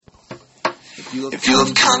If you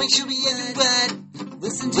love comics, you'll be wet.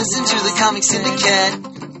 Listen to the Comic Syndicate.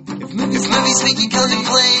 If movies make you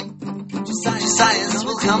contemplate, Josiah's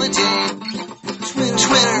will commentate.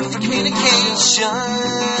 Twitter for communication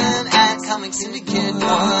at Comic Syndicate 1.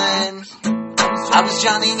 I was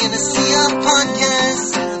drowning in a sea of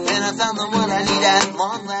podcasts, and I found the one I need at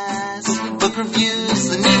long last. Book reviews,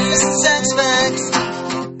 the news, and sex facts.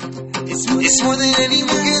 It's more than anyone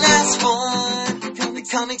could ask for. The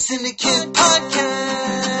Comic Syndicate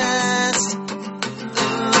Podcast.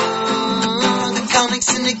 Ooh, the Comic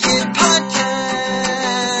Syndicate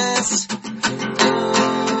Podcast.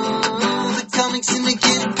 Ooh, the Comic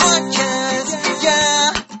Syndicate Podcast.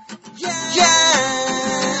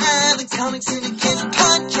 Yeah, the Comic Syndicate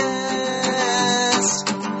Podcast.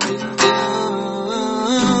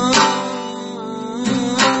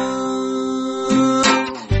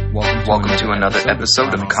 Welcome to another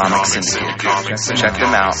episode of Comic Syndicate. Check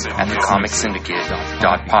them out at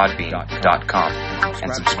thecomicsyndicate.podbean.com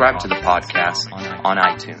and subscribe to the podcast on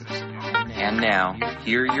iTunes. And now,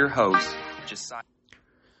 here are your hosts, Josiah.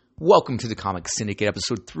 Welcome to the Comic Syndicate,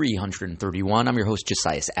 episode 331. I'm your host,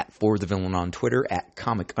 Josiah, at @ForTheVillain on Twitter, at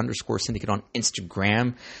comic_syndicate on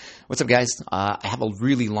Instagram. What's up, guys? I have a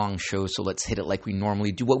really long show, so let's hit it like we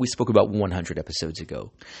normally do. What we spoke about 100 episodes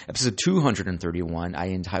ago. Episode 231, I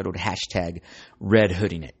entitled #Red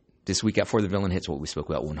Hooding It. This week at For the Villain hits what we spoke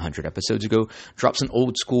about 100 episodes ago. Drops an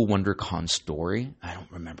old school WonderCon story. I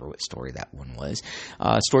don't remember what story that one was.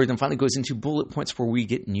 Story then finally goes into bullet points where we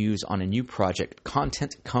get news on a new project.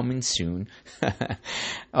 Content coming soon.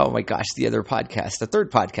 Oh my gosh, the other podcast, the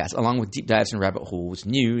third podcast, along with deep dives and rabbit holes,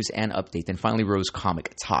 news and update. Then finally Rose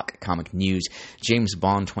Comic Talk, comic news, James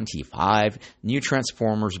Bond 25, new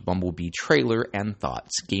Transformers Bumblebee trailer and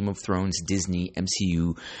thoughts, Game of Thrones, Disney,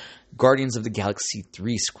 MCU, Guardians of the Galaxy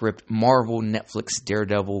 3 script, Marvel, Netflix,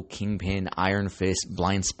 Daredevil, Kingpin, Iron Fist,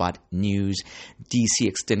 Blind Spot news, DC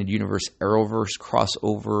Extended Universe, Arrowverse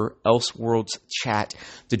crossover, Elseworlds chat,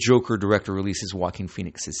 the Joker director releases Joaquin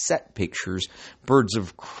Phoenix's set pictures, Birds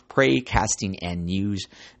of Prey casting and news,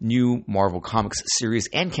 new Marvel Comics series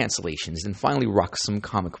and cancellations, and finally Rocksome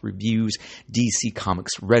comic reviews, DC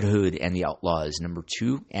Comics Red Hood and the Outlaws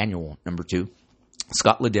annual number 2.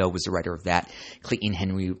 Scott Liddell was the writer of that. Clayton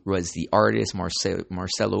Henry was the artist.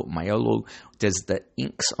 Marcelo Maiolo does the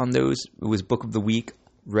inks on those. It was Book of the Week,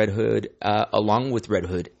 Red Hood, along with Red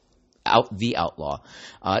Hood, The Outlaw.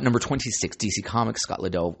 Number 26, DC Comics. Scott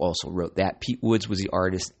Liddell also wrote that. Pete Woods was the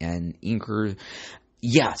artist and inker.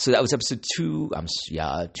 Yeah, so that was episode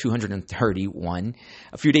 231.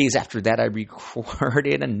 A few days after that, I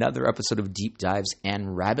recorded another episode of Deep Dives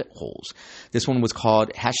and Rabbit Holes. This one was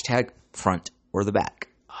called #Front or the Back.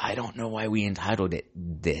 I don't know why we entitled it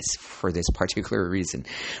this for this particular reason.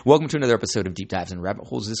 Welcome to another episode of Deep Dives and Rabbit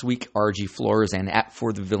Holes. This week, RG Flores and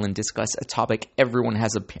 @ForTheVillain discuss a topic everyone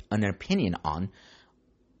has an opinion on,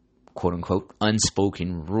 quote-unquote,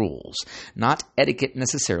 unspoken rules. Not etiquette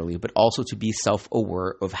necessarily, but also to be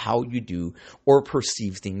self-aware of how you do or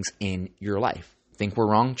perceive things in your life. Think we're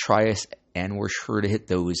wrong? Try us, and we're sure to hit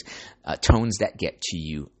those tones that get to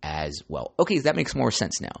you as well. Okay, that makes more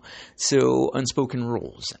sense now. So, unspoken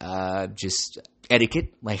rules. Just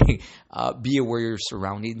etiquette, like be aware of your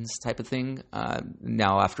surroundings type of thing.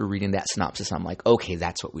 Now, after reading that synopsis, I'm like, okay,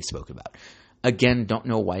 that's what we spoke about. Again, don't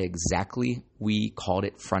know why exactly we called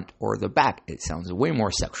it front or the back. It sounds way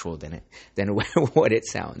more sexual than what it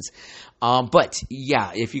sounds. But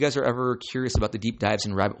yeah, if you guys are ever curious about the Deep Dives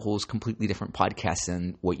and Rabbit Holes, completely different podcasts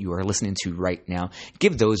than what you are listening to right now,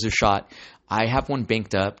 give those a shot. I have one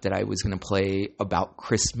banked up that I was going to play about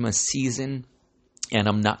Christmas season, and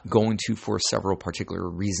I'm not going to for several particular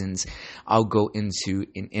reasons I'll go into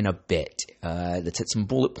in a bit. Let's hit some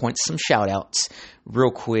bullet points, some shout-outs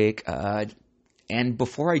real quick. And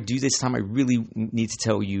before I do this time, I really need to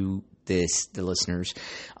tell you this, the listeners.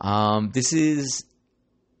 This is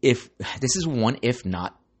one, if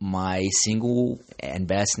not my single and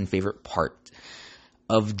best and favorite part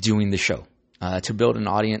of doing the show. To build an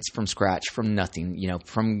audience from scratch, from nothing,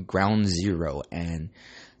 from ground zero, and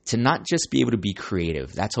to not just be able to be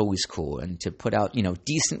creative. That's always cool. And to put out,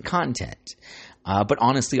 decent content. But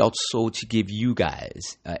honestly, also to give you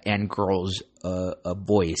guys and girls a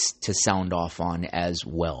voice to sound off on as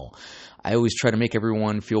well. I always try to make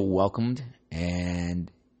everyone feel welcomed,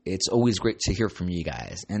 and it's always great to hear from you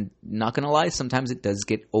guys. And not going to lie, sometimes it does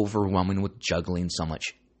get overwhelming with juggling so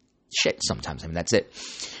much shit sometimes. I mean, that's it.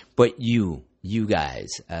 But you guys,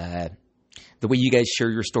 the way you guys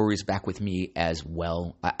share your stories back with me as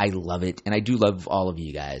well, I love it. And I do love all of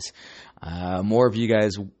you guys. More of you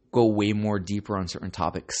guys go way more deeper on certain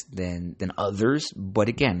topics than others. But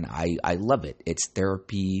again, I love it. It's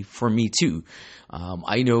therapy for me too.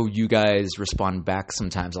 I know you guys respond back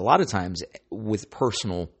sometimes, a lot of times, with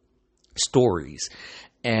personal stories,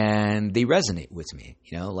 and they resonate with me.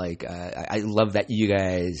 You know, like I love that you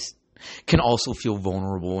guys can also feel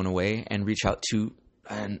vulnerable in a way and reach out to.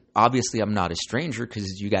 And obviously, I'm not a stranger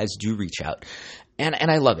because you guys do reach out. And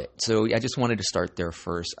I love it. So I just wanted to start there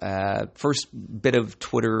first. First bit of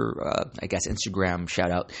Twitter, I guess Instagram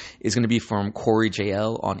shout out is going to be from Corey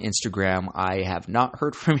JL on Instagram. I have not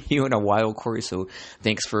heard from you in a while, Corey. So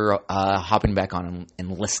thanks for hopping back on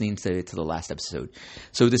and listening to the last episode.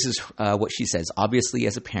 So this is what she says. Obviously,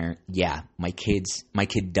 as a parent, yeah, my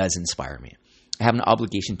kid does inspire me. I have an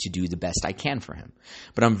obligation to do the best I can for him,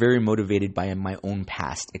 but I'm very motivated by my own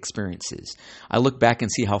past experiences. I look back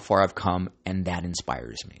and see how far I've come, and that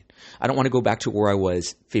inspires me. I don't want to go back to where I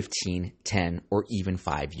was 15, 10, or even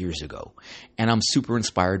 5 years ago. And I'm super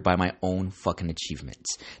inspired by my own fucking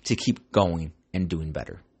achievements to keep going and doing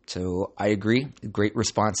better. So I agree. Great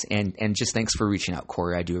response. And just thanks for reaching out,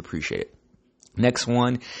 Corey. I do appreciate it. Next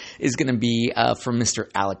one is going to be from Mr.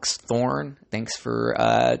 Alex Thorne. Thanks for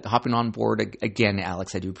hopping on board again,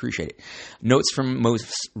 Alex. I do appreciate it. Notes from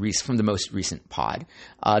the most recent pod.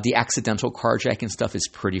 The accidental carjacking stuff is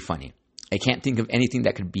pretty funny. I can't think of anything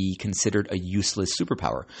that could be considered a useless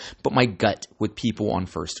superpower, but my gut with people on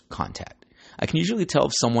first contact. I can usually tell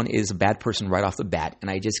if someone is a bad person right off the bat, and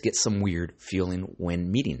I just get some weird feeling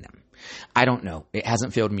when meeting them. I don't know. It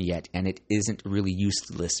hasn't failed me yet, and it isn't really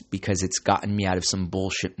useless because it's gotten me out of some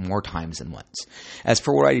bullshit more times than once. As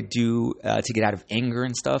for what I do to get out of anger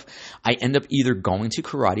and stuff, I end up either going to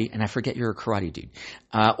karate, and I forget you're a karate dude,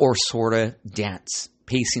 or sort of dance,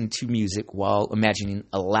 pacing to music while imagining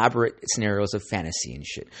elaborate scenarios of fantasy and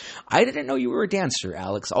shit. I didn't know you were a dancer,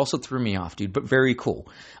 Alex. Also threw me off, dude, but very cool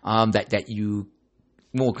that you...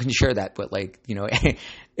 Well, can you share that? But like, you know,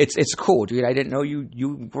 it's cool, dude. I didn't know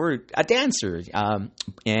you were a dancer.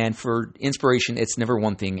 And for inspiration, it's never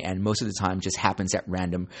one thing, and most of the time just happens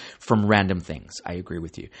from random things. I agree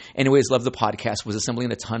with you. Anyways, love the podcast. Was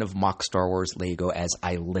assembling a ton of mock Star Wars Lego as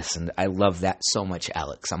I listened. I love that so much,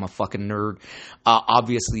 Alex. I'm a fucking nerd.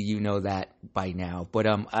 Obviously, you know that by now, but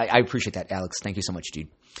I appreciate that, Alex. Thank you so much, dude.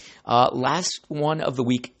 Last one of the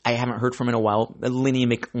week I haven't heard from in a while. Linny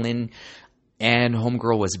McLinn. And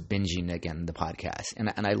Homegirl was binging again the podcast.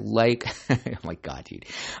 And I like, oh my God, dude.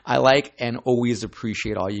 I like and always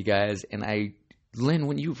appreciate all you guys. And Lynn,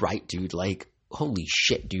 when you write, dude, like, holy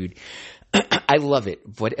shit, dude. I love it.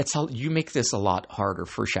 But you make this a lot harder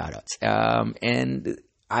for shout outs. And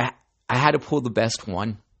I had to pull the best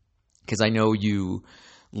one because I know you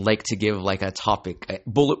like to give like a topic,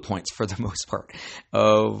 bullet points for the most part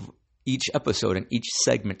of each episode and each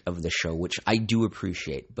segment of the show, which I do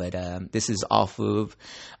appreciate. But this is off of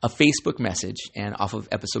a Facebook message and off of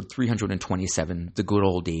episode 327, The Good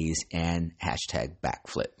Old Days and hashtag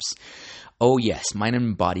backflips. Oh yes, mind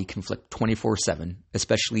and body conflict 24/7,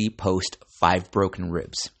 especially post 5 broken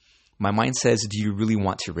ribs. My mind says, do you really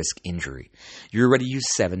want to risk injury? You're already used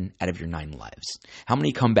 7 out of your 9 lives. How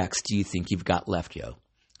many comebacks do you think you've got left, yo?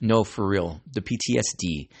 No, for real. The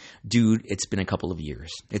PTSD. Dude, it's been a couple of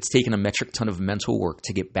years. It's taken a metric ton of mental work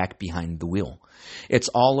to get back behind the wheel. It's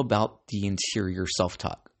all about the interior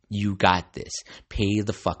self-talk. You got this. Pay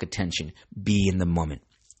the fuck attention. Be in the moment.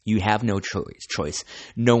 You have no choice.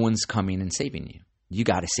 No one's coming and saving you. You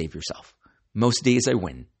gotta save yourself. Most days I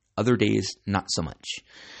win. Other days, not so much.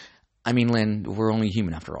 I mean, Lynn, we're only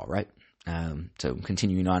human after all, right? So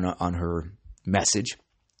continuing on her message.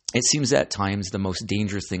 It seems at times the most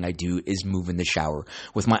dangerous thing I do is move in the shower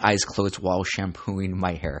with my eyes closed while shampooing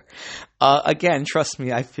my hair. Again, trust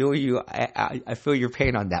me, I feel you. I feel your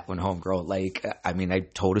pain on that one, homegirl. Like, I mean, I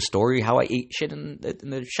told a story how I ate shit in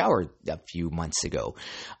the shower a few months ago,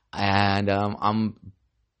 and I'm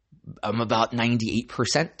about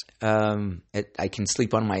 98%. I can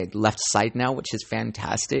sleep on my left side now, which is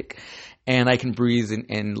fantastic. And I can breathe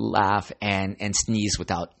and laugh and sneeze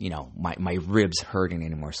without, you know, my ribs hurting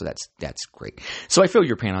anymore. So that's great. So I feel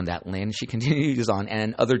your pain on that, Lynn. She continues on.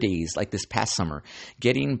 And other days, like this past summer,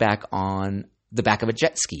 getting back on the back of a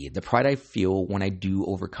jet ski. The pride I feel when I do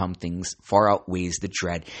overcome things far outweighs the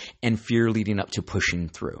dread and fear leading up to pushing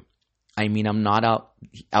through. I mean, I'm not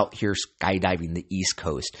out here skydiving the East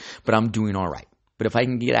Coast, but I'm doing all right. But if I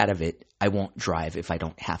can get out of it, I won't drive if I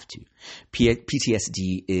don't have to.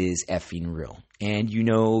 PTSD is effing real. And you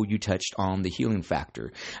know, you touched on the healing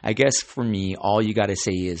factor. I guess for me, all you got to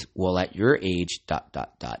say is, well, at your age, ...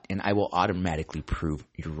 and I will automatically prove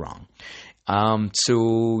you're wrong.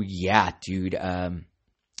 So yeah, dude,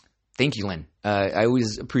 thank you, Lynn. I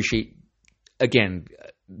always appreciate, again,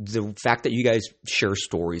 the fact that you guys share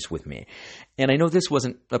stories with me. And I know this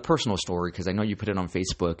wasn't a personal story because I know you put it on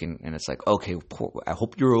Facebook and it's like, okay, I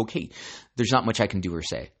hope you're okay. There's not much I can do or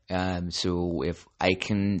say. So if I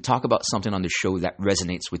can talk about something on the show that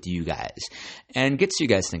resonates with you guys and gets you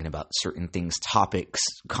guys thinking about certain things, topics,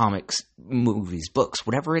 comics, movies, books,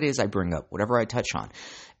 whatever it is I bring up, whatever I touch on,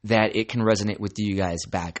 that it can resonate with you guys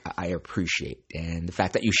back, I appreciate. And the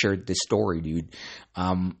fact that you shared this story, dude,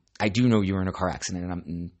 I do know you were in a car accident,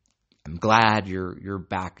 and I'm glad you're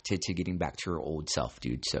back to getting back to your old self,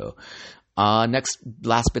 dude. So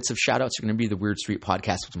last bits of shout outs are going to be the Weird Street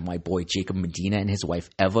podcast with my boy Jacob Medina and his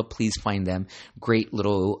wife Eva. Please find them. Great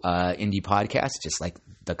little indie podcast, just like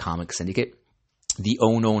the Comic Syndicate. The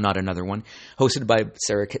Oh No, Not Another One, hosted by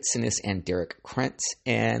Sarah Kitsonis and Derek Krentz.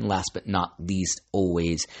 And last but not least,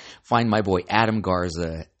 always, find my boy Adam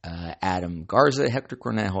Garza, Hector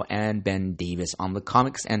Cornejo, and Ben Davis on the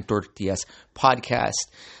Comics and Tortillas podcast.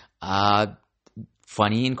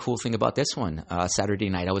 Funny and cool thing about this one, Saturday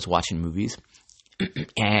night I was watching movies,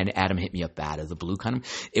 and Adam hit me up out of the blue.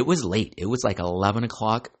 It was late. It was like 11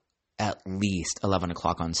 o'clock, at least 11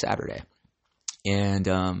 o'clock on Saturday.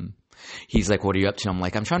 And he's like, what are you up to? I'm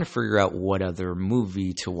like, I'm trying to figure out what other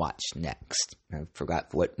movie to watch next. I forgot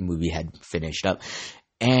what movie had finished up.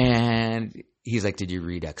 And he's like, did you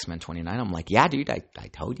read X-Men 29? I'm like, yeah, dude, I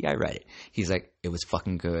told you I read it. He's like, it was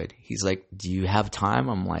fucking good. He's like, do you have time?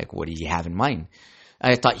 I'm like, what do you have in mind?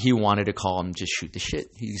 I thought he wanted to call and just shoot the shit.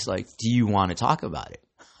 He's like, do you want to talk about it?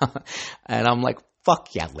 And I'm like, fuck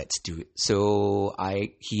yeah, let's do it. So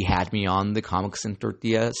he had me on the Comics and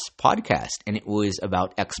Tortillas podcast, and it was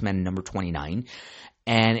about X-Men number 29,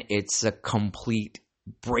 and it's a complete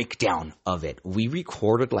breakdown of it. We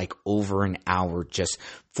recorded like over an hour just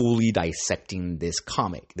fully dissecting this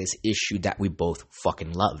comic, this issue that we both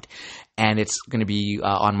fucking loved, and it's going to be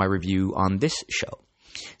on my review on this show.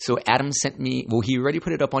 So Adam sent me, well, he already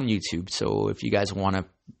put it up on YouTube, so if you guys want to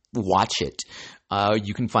watch it,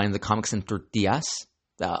 you can find the Comics and Tortillas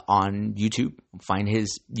on YouTube. Find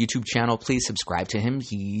his YouTube channel. Please subscribe to him.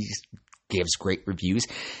 He gives great reviews.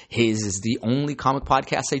 His is the only comic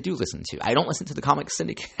podcast I do listen to. I don't listen to the Comic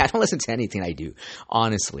Syndicate. I don't listen to anything I do,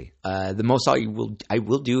 honestly. The most I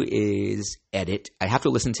will do is edit. I have to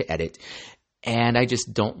listen to edit, and I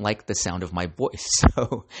just don't like the sound of my voice.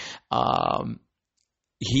 So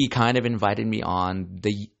he kind of invited me on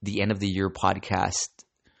the end of the year podcast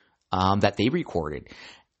that they recorded,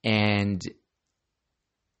 and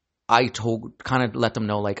I kind of let them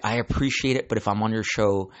know, like, I appreciate it, but if I'm on your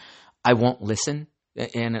show, I won't listen.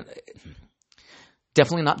 And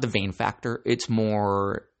definitely not the vain factor. It's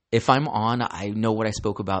more, if I'm on, I know what I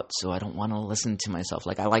spoke about, so I don't want to listen to myself.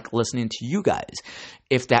 Like, I like listening to you guys,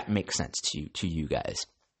 if that makes sense to you guys.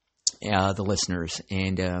 The listeners.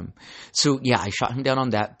 And so yeah, I shot him down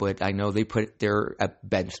on that, but I know they put their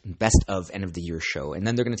best of end of the year show, and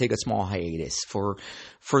then they're going to take a small hiatus for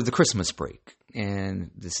the Christmas break, and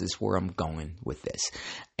this is where I'm going with this.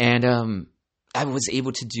 And I was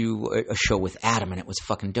able to do a show with Adam, and it was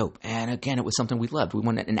fucking dope. And again, it was something we loved. We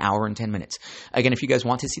went an hour and 10 minutes. Again, if you guys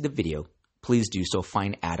want to see the video, please do so.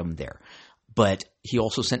 Find Adam there. But he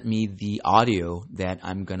also sent me the audio that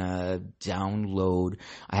I'm going to download.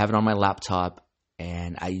 I have it on my laptop,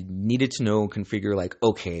 and I needed to configure, like,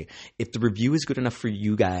 okay, if the review is good enough for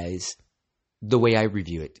you guys, the way I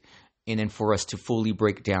review it, and then for us to fully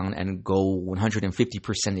break down and go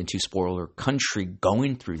 150% into spoiler country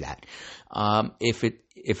going through that, if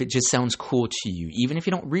it just sounds cool to you, even if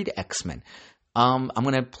you don't read X-Men, I'm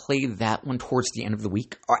going to play that one towards the end of the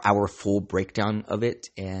week, our full breakdown of it.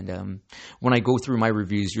 And when I go through my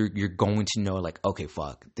reviews, you're going to know, like, okay,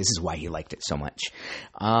 fuck, this is why he liked it so much.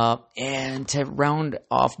 And to round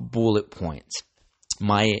off bullet points,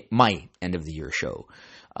 my end of the year show,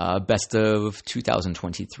 best of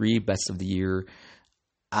 2023, best of the year.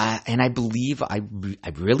 And I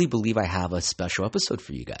really believe I have a special episode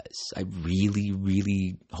for you guys. I really,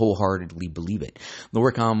 really wholeheartedly believe it. The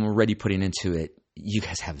work I'm already putting into it, you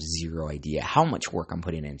guys have zero idea how much work I'm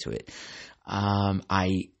putting into it.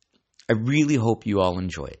 I really hope you all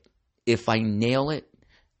enjoy it. If I nail it,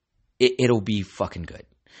 it'll be fucking good,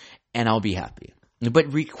 and I'll be happy.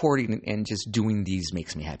 But recording and just doing these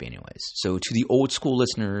makes me happy anyways. So to the old school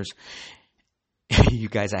listeners, you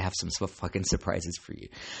guys, I have some fucking surprises for you.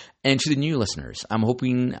 And to the new listeners, I'm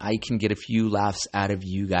hoping I can get a few laughs out of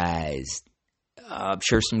you guys,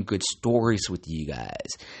 share some good stories with you guys.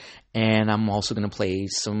 And I'm also going to play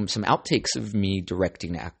some outtakes of me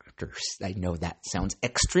directing actors. I know that sounds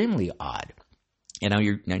extremely odd. I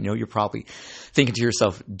know you're probably thinking to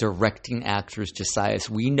yourself, directing actors, Josias,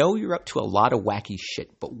 we know you're up to a lot of wacky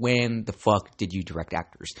shit, but when the fuck did you direct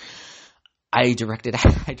actors? I directed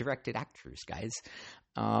actors, guys.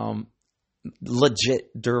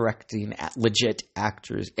 Legit directing legit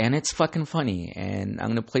actors, and it's fucking funny. And I'm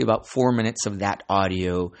gonna play about 4 minutes of that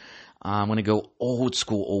audio. I'm gonna go old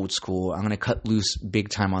school. I'm gonna cut loose big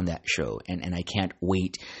time on that show, and I can't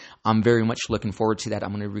wait. I'm very much looking forward to that.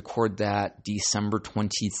 I'm gonna record that December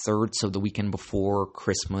 23rd, so the weekend before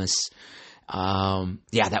Christmas.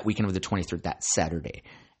 That weekend of the 23rd, that Saturday,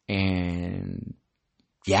 and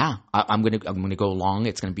yeah, I'm gonna go long.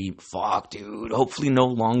 It's gonna be dude. Hopefully no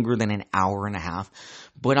longer than an hour and a half.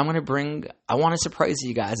 But I want to surprise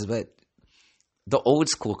you guys. But the old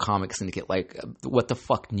school comic syndicate, like what the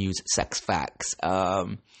fuck news, sex facts,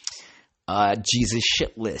 Jesus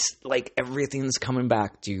shit list, like everything's coming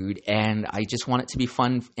back, dude. And I just want it to be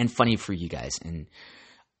fun and funny for you guys. And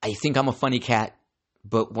I think I'm a funny cat,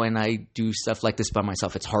 but when I do stuff like this by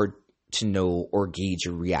myself, it's hard to know or gauge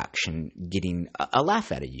a reaction getting a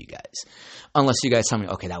laugh out of you guys, unless you guys tell me,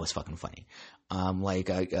 okay, that was fucking funny.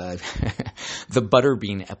 The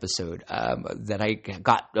Butterbean episode that I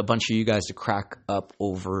got a bunch of you guys to crack up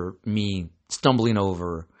over me stumbling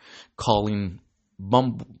over calling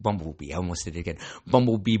Bumblebee. I almost did it again.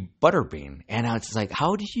 Bumblebee Butterbean. And I was just like,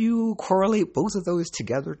 how do you correlate both of those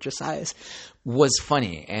together, Josias? Was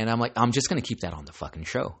funny. And I'm like, I'm just going to keep that on the fucking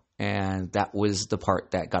show. And that was the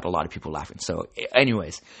part that got a lot of people laughing. So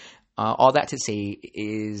anyways, all that to say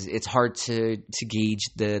is it's hard to gauge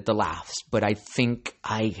the laughs, but I think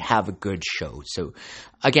I have a good show. So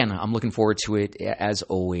again, I'm looking forward to it as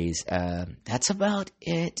always. That's about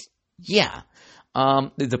it. Yeah.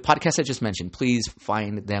 The podcast I just mentioned, please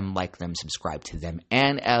find them, like them, subscribe to them.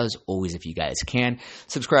 And as always, if you guys can,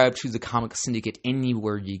 subscribe to the Comic Syndicate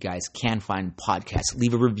anywhere you guys can find podcasts.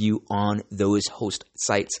 Leave a review on those host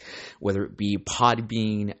sites, whether it be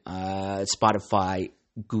Podbean, Spotify,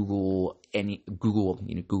 Google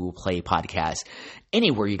Play Podcasts,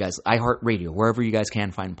 anywhere you guys, iHeartRadio, wherever you guys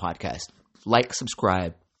can find podcasts. Like,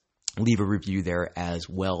 subscribe, leave a review there as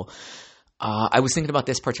well. I was thinking about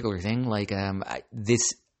this particular thing,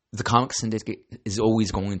 the Comic Syndicate is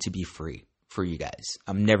always going to be free for you guys.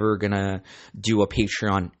 I'm never going to do a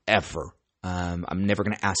Patreon ever. I'm never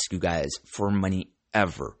going to ask you guys for money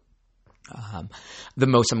ever. The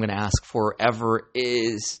most I'm going to ask for ever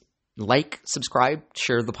is subscribe,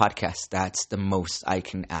 share the podcast. That's the most I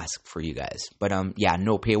can ask for you guys. But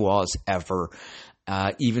no paywalls ever,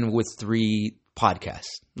 even with 3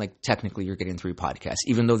 podcasts. Like technically you're getting 3 podcasts,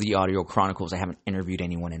 even though the Audio Chronicles, I haven't interviewed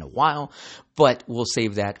anyone in a while, but we'll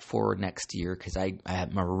save that for next year because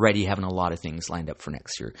I'm already having a lot of things lined up for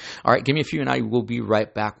next year. All right, give me a few and I will be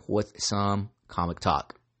right back with some comic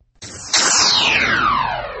talk.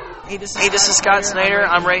 Hey, this is Scott Snyder.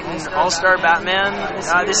 I'm writing All-Star Batman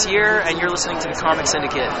this year, and you're listening to the Comic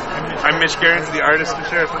Syndicate. I'm Mitch Garrett, the artist of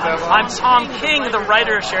Sheriff of Babylon. I'm Tom King, the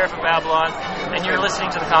writer of Sheriff of Babylon, and you're listening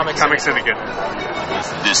to the Comic Syndicate.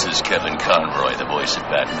 This is Kevin Conroy, the voice of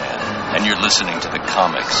Batman, and you're listening to the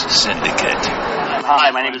Comics Syndicate.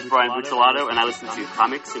 Hi, my name is Brian Buccellato, and I listen to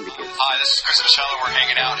Comic Syndicate. Hi, this is Chris Michello. We're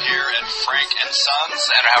hanging out here at Frank and Sons,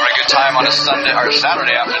 and we're having a good time on a Sunday or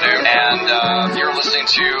Saturday afternoon. And you're listening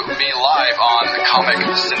to me live on the Comic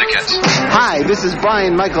Syndicate. Hi, this is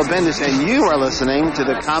Brian Michael Bendis, and you are listening to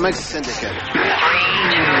the Comic Syndicate.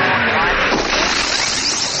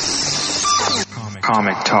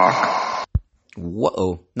 Comic Talk.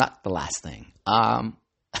 Whoa, not the last thing. I'm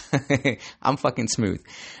fucking smooth.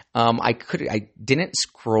 I didn't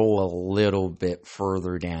scroll a little bit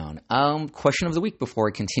further down. Question of the week before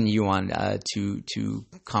I continue on to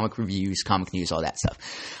comic reviews, comic news, all that stuff.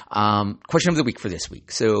 Question of the week for this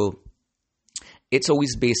week. So it's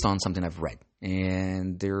always based on something I've read,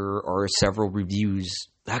 and there are several reviews.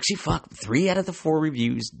 Actually, 3 out of the 4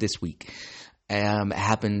 reviews this week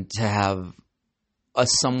happen to have a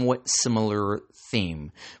somewhat similar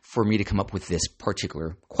theme for me to come up with this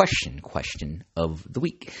particular question of the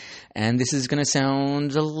week. And this is going to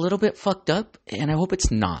sound a little bit fucked up, and I hope it's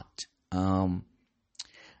not.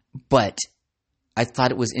 But I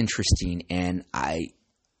thought it was interesting, and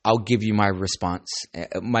I'll give you my response,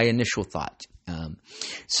 my initial thought.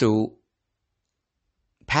 So,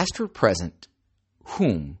 past or present,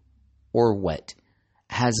 whom or what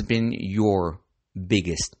has been your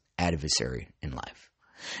biggest adversary in life?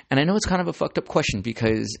 And I know it's kind of a fucked up question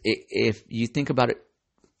because if you think about it,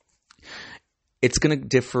 it's going to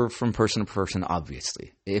differ from person to person,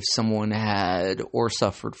 obviously. If someone had or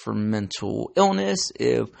suffered from mental illness,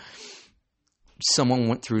 if someone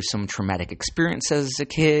went through some traumatic experience as a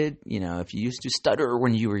kid, if you used to stutter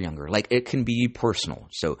when you were younger, like it can be personal.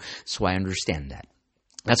 So I understand that.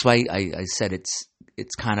 That's why I said it's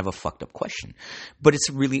kind of a fucked up question, but it's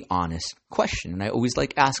a really honest question. And I always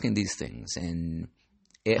like asking these things, and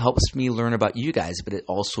it helps me learn about you guys, but it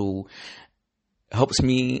also helps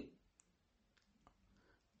me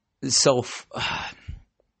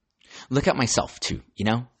look at myself too,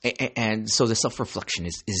 and so the self-reflection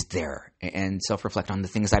is there, and self-reflect on the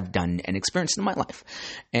things I've done and experienced in my life,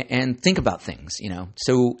 and think about things,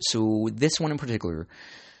 so this one in particular,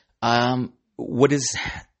 what has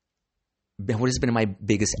been my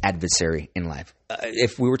biggest adversary in life?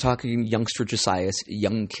 If we were talking youngster Josias,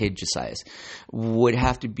 young kid Josias, would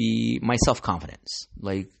have to be my self-confidence,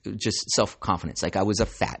 like just self-confidence. Like I was a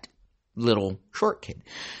fat, little, short kid.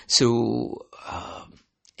 So,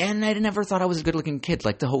 and I never thought I was a good-looking kid,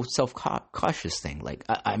 like the whole self-cautious thing. Like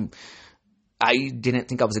I didn't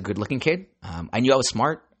think I was a good-looking kid. I knew I was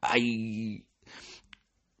smart. I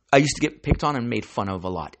used to get picked on and made fun of a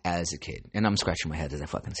lot as a kid. And I'm scratching my head as I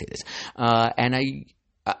fucking say this. And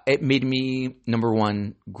it made me, number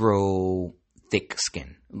one, grow thick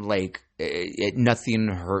skin. Like, nothing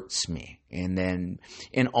hurts me. And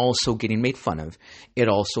also getting made fun of, it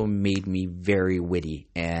also made me very witty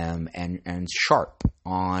and sharp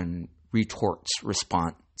on retorts,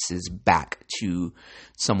 responses back to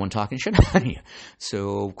someone talking shit on you.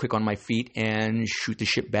 So quick on my feet and shoot the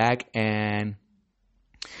shit back and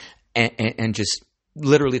just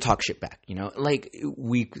literally talk shit back, like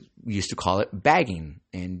we used to call it bagging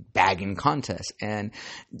contests. And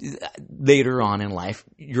later on in life,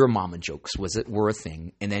 your mama jokes were a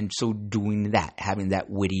thing. And then so doing that, having that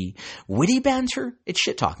witty banter, it's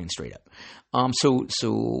shit talking straight up. So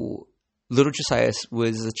little Josias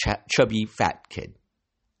was a chubby fat kid.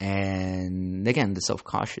 And again, the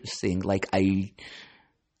self-cautious thing, like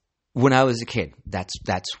when I was a kid, that's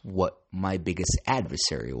what my biggest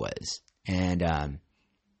adversary was. And, I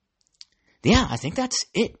think that's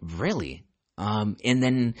it, really. And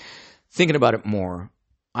then thinking about it more,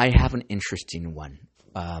 I have an interesting one,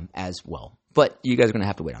 as well. But you guys are going to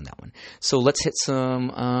have to wait on that one. So let's hit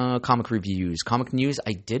some, comic reviews. Comic news,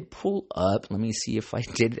 I did pull up. Let me see if I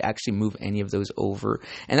did actually move any of those over.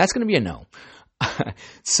 And that's going to be a no.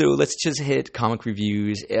 So let's just hit comic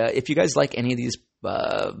reviews. If you guys like any of these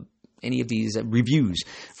reviews,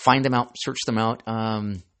 find them out, search them out.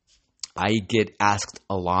 I get asked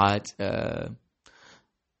a lot,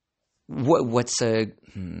 what's a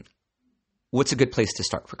good place to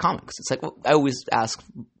start for comics? It's like, I always ask,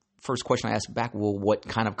 first question I ask back, well, what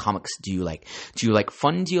kind of comics do you like? Do you like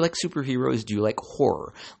fun? Do you like superheroes? Do you like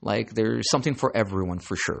horror? Like, there's something for everyone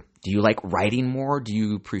for sure. Do you like writing more? Do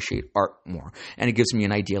you appreciate art more? And it gives me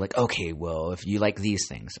an idea, like, okay, well, if you like these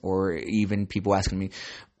things, or even people asking me,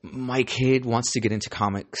 my kid wants to get into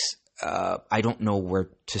comics, I don't know where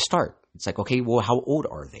to start. It's like, okay, well, how old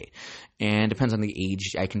are they? And depends on the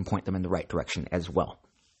age, I can point them in the right direction as well.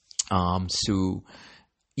 So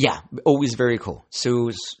yeah, always very cool.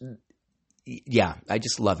 So yeah, I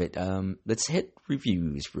just love it. Let's hit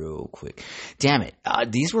reviews real quick. Damn it.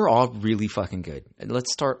 These were all really fucking good.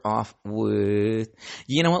 Let's start off with,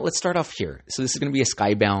 let's start off here. So this is going to be a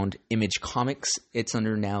Skybound Image Comics. It's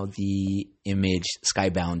under now the Image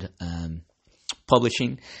Skybound,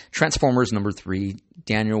 Publishing. Transformers #3.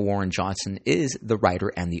 Daniel Warren Johnson is the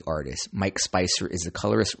writer and the artist. Mike Spicer is the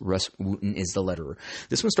colorist. Russ Wooten is the letterer.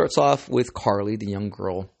 This one starts off with Carly, the young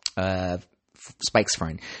girl, Spike's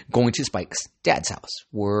friend, going to Spike's dad's house,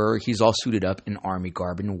 where he's all suited up in army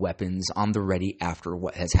garb and weapons on the ready after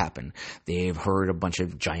what has happened. They've heard a bunch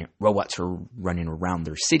of giant robots are running around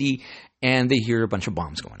their city, and they hear a bunch of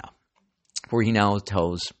bombs going off, where he now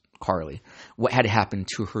tells Carly what had happened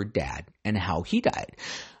to her dad and how he died.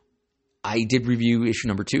 I did review issue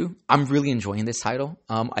 #2. I'm really enjoying this title.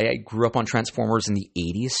 I grew up on Transformers in the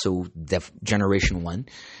 80s, so Generation 1.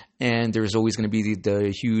 And there's always going to be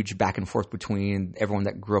the huge back and forth between everyone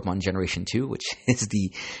that grew up on Generation 2, which is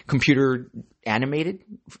the computer animated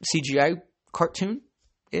CGI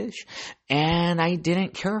cartoon-ish. And I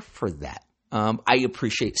didn't care for that. I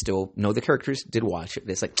appreciate still know the characters, did watch it.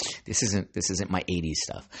 It's like, this isn't my 80s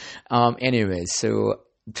stuff. Anyways, so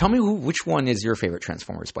tell me which one is your favorite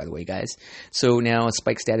Transformers, by the way, guys. So now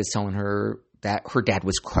Spike's dad is telling her that her dad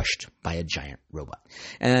was crushed by a giant robot.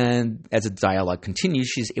 And as the dialogue continues,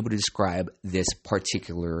 she's able to describe this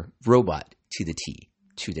particular robot to the T,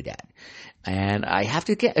 to the dad. And I have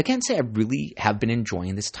to again say I really have been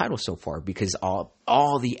enjoying this title so far because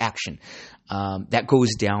all the action that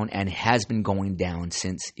goes down and has been going down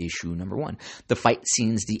since issue number 1. The fight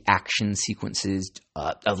scenes, the action sequences,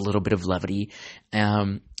 a little bit of levity.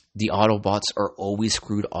 The Autobots are always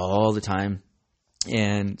screwed all the time.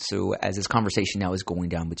 And so as this conversation now is going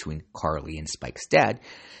down between Carly and Spike's dad,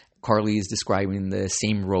 Carly is describing the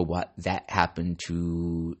same robot that happened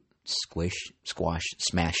to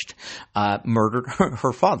murdered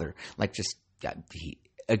her father. Like just,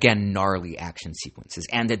 again, gnarly action sequences.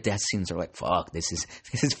 And the death scenes are like, fuck, this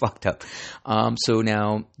is fucked up. So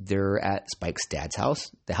now they're at Spike's dad's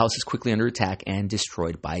house. The house is quickly under attack and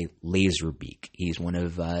destroyed by Laserbeak. He's one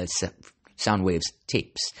of Soundwave's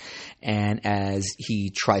tapes. And as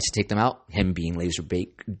he tries to take them out, him being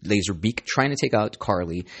Laserbeak trying to take out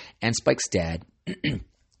Carly and Spike's dad,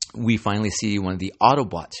 we finally see one of the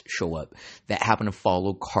Autobots show up that happen to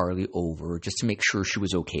follow Carly over just to make sure she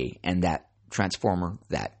was okay. And that Transformer,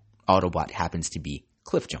 that Autobot, happens to be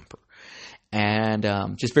Cliffjumper. And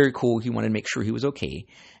just very cool. He wanted to make sure he was okay.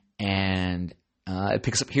 And it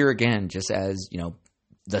picks up here again, just as,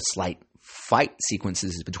 the slight fight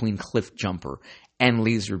sequences between Cliffjumper and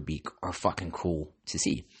Laserbeak are fucking cool to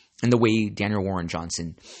see. And the way Daniel Warren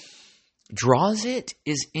Johnson draws it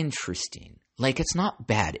is interesting. Like, it's not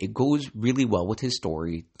bad. It goes really well with his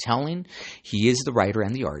storytelling. He is the writer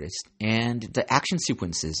and the artist. And the action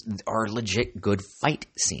sequences are legit good fight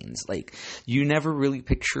scenes. Like, you never really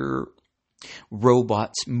picture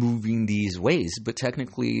robots moving these ways, but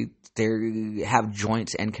technically they have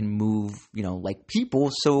joints and can move, like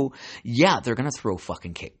people. So yeah, they're going to throw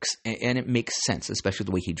fucking kicks. And it makes sense, especially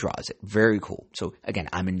the way he draws it. Very cool. So again,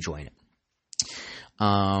 I'm enjoying it.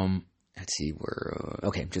 Let's see where.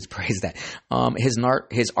 Okay, just praise that.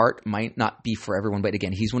 His art might not be for everyone, but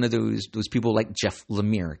again, he's one of those people like Jeff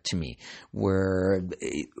Lemire to me, where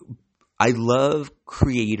I love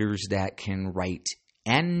creators that can write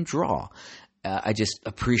and draw. I just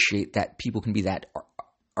appreciate that people can be that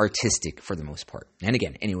artistic for the most part. And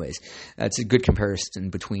again, anyways, that's a good comparison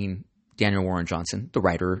between Daniel Warren Johnson, the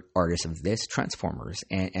writer, artist of this, Transformers,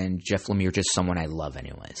 and Jeff Lemire, just someone I love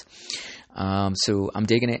anyways. So I'm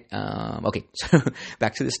digging it. Okay, so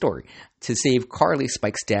back to the story. To save Carly,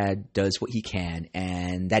 Spike's dad does what he can,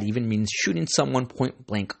 and that even means shooting someone point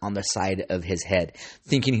blank on the side of his head,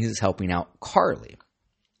 thinking he's helping out Carly.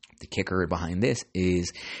 The kicker behind this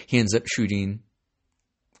is he ends up shooting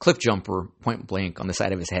Cliffjumper point blank on the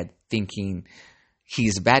side of his head, thinking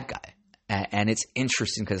he's a bad guy. And it's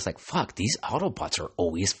interesting because it's like, fuck, these Autobots are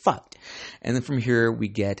always fucked. And then from here, we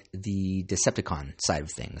get the Decepticon side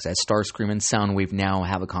of things. As Starscream and Soundwave now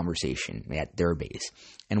have a conversation at their base.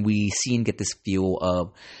 And we see and get this feel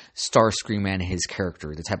of Starscream and his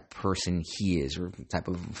character, the type of person he is, or the type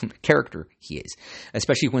of character he is.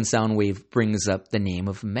 Especially when Soundwave brings up the name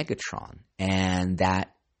of Megatron. And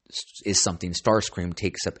that is something Starscream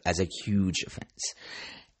takes up as a huge offense.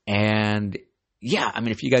 And yeah, I mean,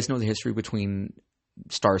 if you guys know the history between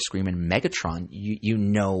Starscream and Megatron, you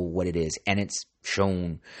know what it is, and it's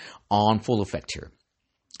shown on full effect here.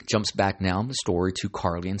 Jumps back now in the story to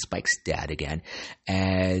Carly and Spike's dad again,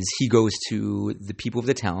 as he goes to the people of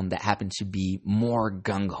the town that happen to be more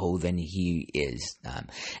gung-ho than he is.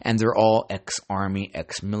 And they're all ex-army,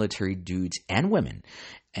 ex-military dudes and women,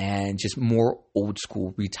 and just more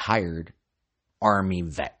old-school, retired army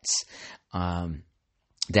vets.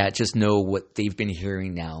 That just know what they've been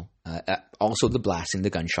hearing now. Also the blasting, the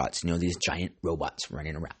gunshots, these giant robots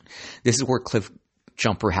running around. This is where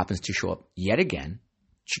Cliffjumper happens to show up yet again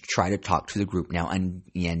to try to talk to the group now. And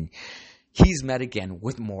he's met again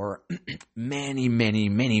with many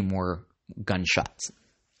more gunshots.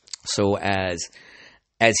 So as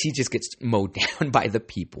he just gets mowed down by the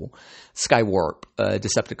people, Skywarp,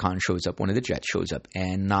 Decepticon shows up, one of the jets shows up,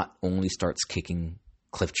 and not only starts kicking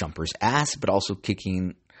Cliffjumper's ass, but also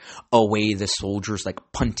kicking away the soldiers, like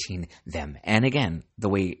punting them. And again, the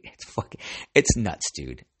way it's nuts,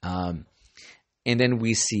 dude. And then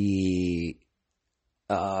we see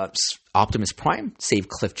Optimus Prime save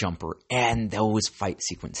Cliffjumper, and those fight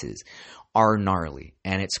sequences are gnarly,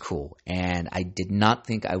 and it's cool. And I did not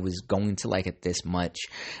think I was going to like it this much.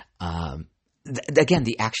 Again,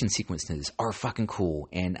 the action sequences are fucking cool,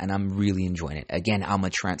 and I'm really enjoying it. Again, I'm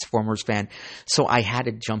a Transformers fan, so I had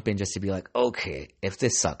to jump in just to be like, okay, if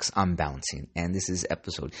this sucks, I'm bouncing. And this is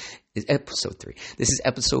episode 3. This is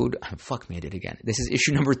I did it again. This is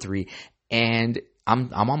issue number 3, and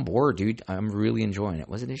I'm on board, dude. I'm really enjoying it.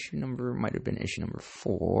 Was it might have been issue number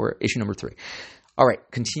 4, issue number 3. All right,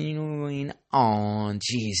 continuing on.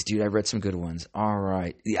 Jeez, dude, I read some good ones. All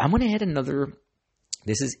right. I'm going to hit another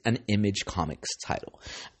This is an Image Comics title,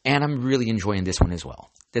 and I'm really enjoying this one as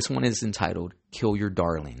well. This one is entitled Kill Your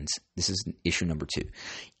Darlings. This is issue number 2.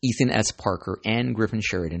 Ethan S. Parker and Griffin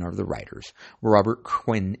Sheridan are the writers. Robert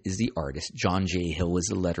Quinn is the artist. John J. Hill is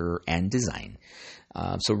the letterer and design.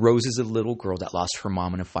 So Rose is a little girl that lost her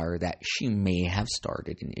mom in a fire that she may have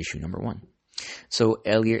started in issue number 1. So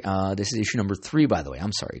Elliot, this is issue number 3, by the way.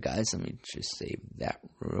 I'm sorry, guys. Let me just save that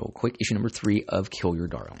real quick. Issue number 3 of Kill Your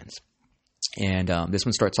Darlings. And this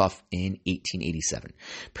one starts off in 1887.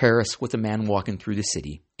 Paris, with a man walking through the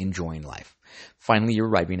city, enjoying life. Finally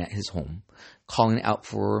arriving at his home, calling out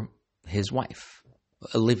for his wife,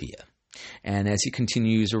 Olivia. And as he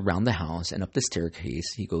continues around the house and up the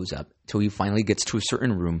staircase, he goes up till he finally gets to a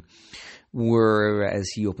certain room where, as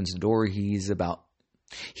he opens the door, he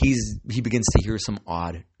begins to hear some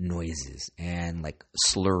odd noises and like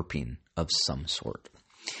slurping of some sort.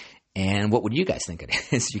 And what would you guys think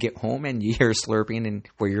it is? You get home and you hear slurping and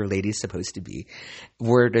where your lady's supposed to be.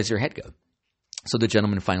 Where does your head go? So the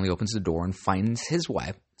gentleman finally opens the door and finds his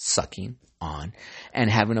wife sucking on and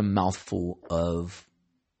having a mouthful of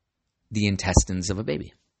the intestines of a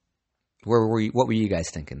baby. What were you guys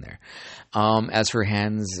thinking there? As her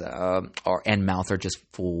hands and mouth are just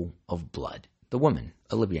full of blood. The woman,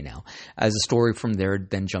 Olivia now. As the story from there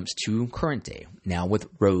then jumps to current day. Now with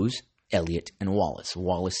Rose, Elliot, and Wallace.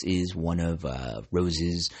 Wallace is one of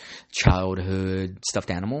Rose's childhood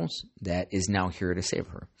stuffed animals that is now here to save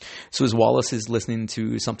her. So as Wallace is listening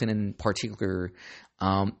to something in particular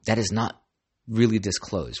that is not really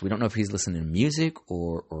disclosed. We don't know if he's listening to music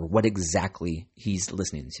or what exactly he's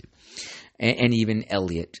listening to. And even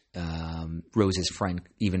Elliot, Rose's friend,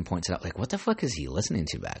 even points out, like, what the fuck is he listening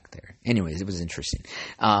to back there? Anyways, it was interesting.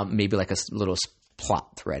 Maybe like a little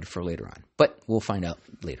plot thread for later on. But we'll find out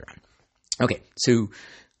later on. Okay, so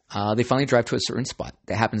they finally drive to a certain spot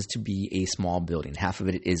that happens to be a small building. Half of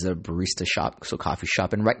it is a barista shop, so coffee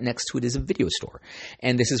shop, and right next to it is a video store.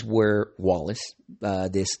 And this is where Wallace,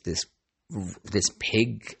 this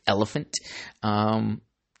pig elephant, a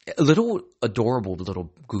little adorable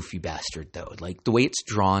little goofy bastard though. Like the way it's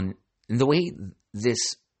drawn and the way this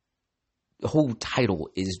whole title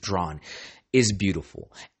is drawn is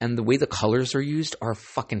beautiful. And the way the colors are used are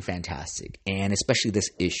fucking fantastic. And especially this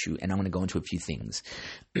issue. And I'm going to go into a few things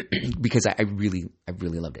because I really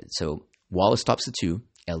loved it. So Wallace stops the two,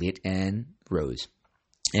 Elliot and Rose.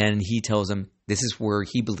 And he tells them this is where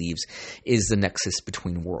he believes is the nexus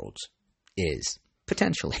between worlds. Is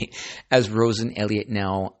potentially. As Rose and Elliot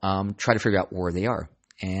now try to figure out where they are.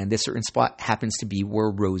 And this certain spot happens to be where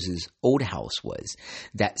Rose's old house was.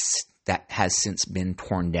 That has since been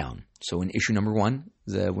torn down. So in issue number 1,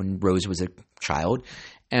 when Rose was a child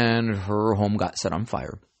and her home got set on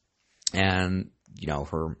fire. And, you know,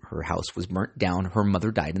 her house was burnt down. Her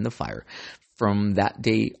mother died in the fire. From that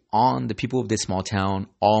day on, the people of this small town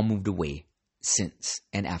all moved away since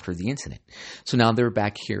and after the incident. So now they're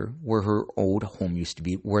back here where her old home used to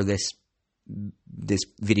be, where this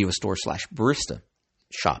video store / barista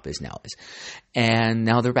shop is now. And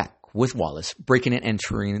now they're back with Wallace, breaking and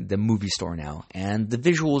entering the movie store now. And the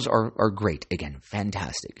visuals are great. Again,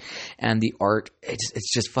 fantastic. And the art,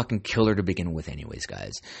 it's just fucking killer to begin with anyways,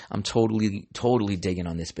 guys. I'm totally digging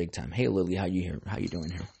on this big time. Hey, Lily, how you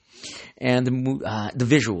doing here? And the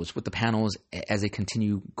visuals with the panels as they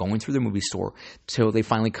continue going through the movie store till they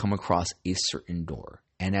finally come across a certain door.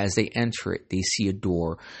 And as they enter it, they see a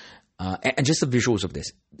door. And just the visuals of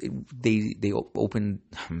this, they open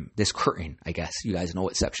this curtain. I guess you guys know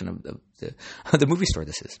what section of the movie store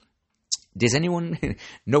this is. Does anyone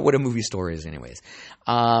know what a movie store is, anyways?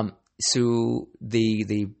 So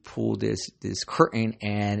they pull this curtain,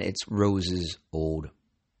 and it's Rose's old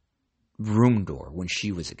room door when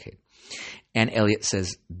she was a kid. And Elliot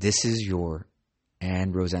says, "This is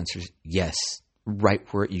and Rose answers, "Yes, right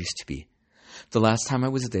where it used to be. The last time I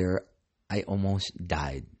was there, I almost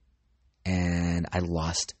died. And I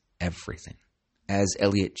lost everything." As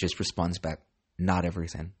Elliot just responds back, "Not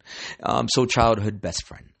everything." So childhood best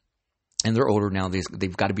friend. And they're older now.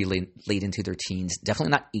 They've got to be late into their teens.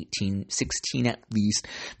 Definitely not 18, 16 at least,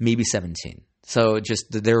 maybe 17. So just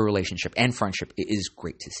their relationship and friendship is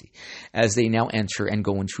great to see. As they now enter and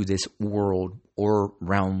go into this world or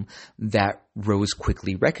realm that Rose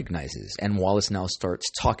quickly recognizes. And Wallace now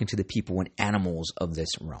starts talking to the people and animals of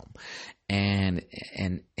this realm. And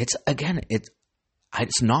it's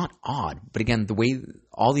not odd, but again, the way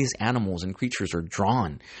all these animals and creatures are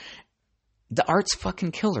drawn, the art's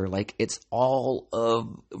fucking killer. Like, it's all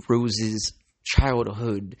of Rose's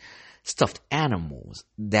childhood stuffed animals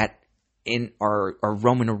that are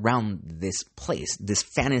roaming around this place, this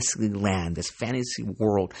fantasy land, this fantasy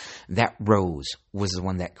world that Rose was the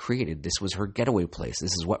one that created. This was her getaway place.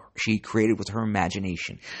 This is what she created with her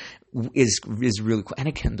imagination. Is really cool. And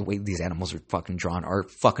again, the way these animals are fucking drawn are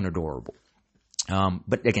fucking adorable.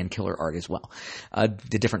 But again, killer art as well.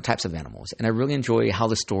 The different types of animals. And I really enjoy how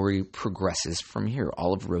the story progresses from here.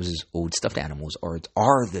 All of Rose's old stuffed animals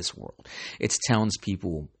are this world. It's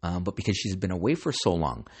townspeople, but because she's been away for so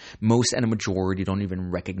long, most and a majority don't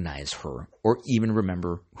even recognize her or even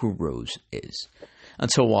remember who Rose is.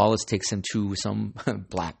 Until Wallace takes him to some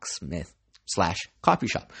blacksmith / coffee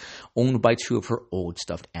shop owned by two of her old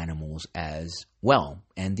stuffed animals as well.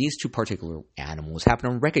 And these two particular animals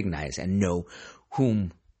happen to recognize and know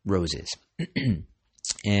whom Rose is.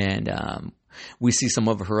 And we see some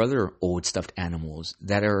of her other old stuffed animals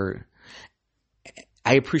that are...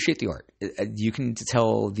 I appreciate the art. You can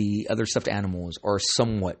tell the other stuffed animals are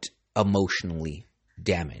somewhat emotionally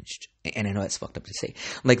damaged. And I know that's fucked up to say.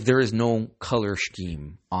 Like, there is no color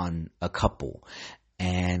scheme on a couple.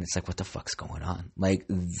 And it's like, what the fuck's going on? Like,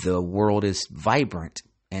 the world is vibrant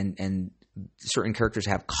and certain characters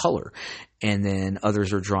have color, and then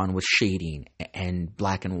others are drawn with shading and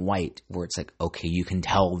black and white, where it's like, okay, you can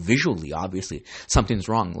tell visually, obviously, something's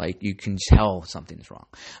wrong. Like, you can tell something's wrong.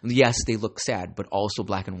 Yes, they look sad, but also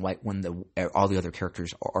black and white when all the other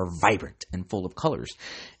characters are vibrant and full of colors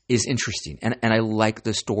is interesting. And I like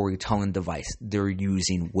the storytelling device they're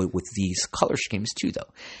using with these color schemes too,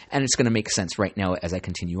 though. And it's going to make sense right now as I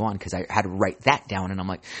continue on, because I had to write that down, and I'm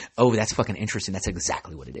like, oh, that's fucking interesting. That's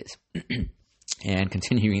exactly what it is. And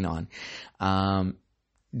continuing on,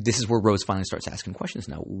 this is where Rose finally starts asking questions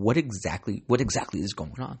now. What exactly is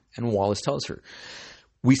going on? And Wallace tells her,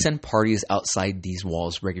 we send parties outside these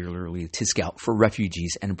walls regularly to scout for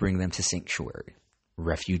refugees and bring them to sanctuary.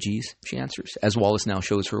 Refugees, she answers, as Wallace now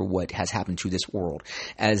shows her what has happened to this world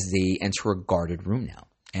as they enter a guarded room now.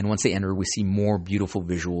 And once they enter, we see more beautiful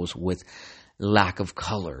visuals with lack of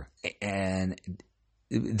color. And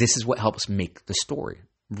this is what helps make the story.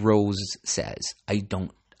 Rose says, I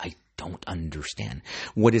don't understand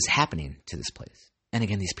what is happening to this place. And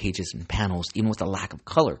again, these pages and panels, even with the lack of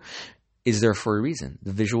color, is there for a reason.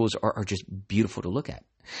 The visuals are just beautiful to look at.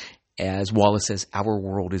 As Wallace says, our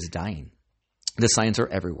world is dying. The signs are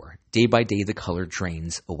everywhere. Day by day, the color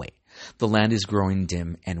drains away. The land is growing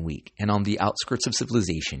dim and weak, and on the outskirts of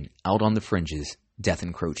civilization, out on the fringes, death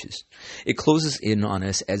encroaches. It closes in on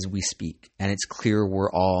us as we speak, and it's clear where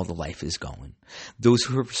all the life is going. Those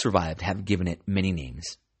who have survived have given it many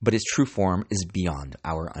names, but its true form is beyond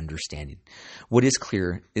our understanding. What is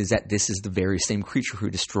clear is that this is the very same creature who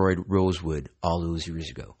destroyed Rosewood all those years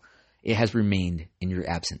ago. It has remained in your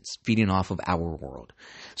absence, feeding off of our world.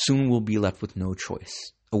 Soon we'll be left with no choice.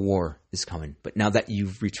 A war is coming, but now that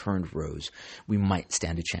you've returned, Rose, we might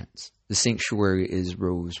stand a chance. The sanctuary is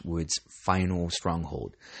Rosewood's final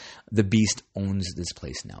stronghold. The beast owns this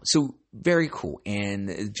place now. So, very cool.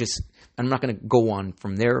 And just, I'm not going to go on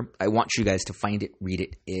from there. I want you guys to find it, read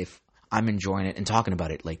it, if I'm enjoying it and talking about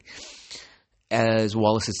it. Like, as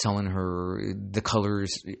Wallace is telling her, the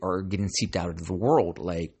colors are getting seeped out of the world.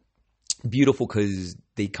 Like, beautiful because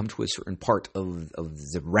they come to a certain part of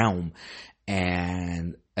the realm,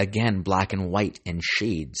 and again, black and white and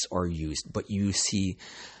shades are used, but you see,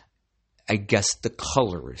 I guess, the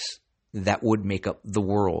colors that would make up the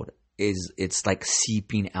world it's like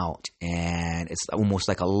seeping out, and it's almost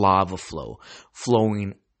like a lava flow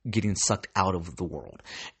flowing, getting sucked out of the world.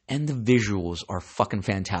 And the visuals are fucking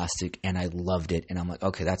fantastic, and I loved it, and I'm like,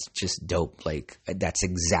 okay, that's just dope. Like, that's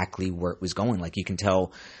exactly where it was going. Like, you can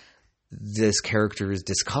tell this character is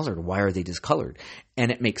discolored. Why are they discolored?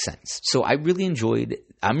 And it makes sense. So I'm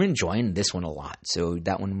enjoying this one a lot. So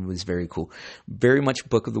that one was very cool. Very much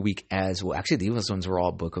book of the week as well. Actually, these ones were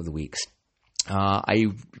all book of the weeks. I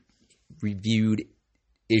reviewed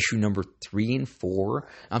issue number 2 and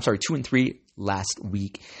 3 last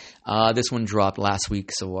week. This one dropped last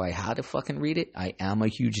week, so I had to fucking read it. I am a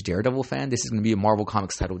huge Daredevil fan. This is going to be a Marvel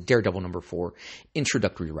Comics title, Daredevil number 4,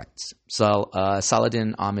 introductory rights. So,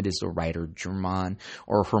 Saladin Ahmed is the writer,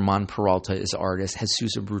 Herman Peralta is the artist,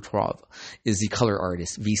 Jesus Brutrov is the color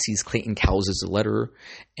artist, VC's Clayton Cowles is the letterer,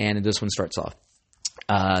 and this one starts off,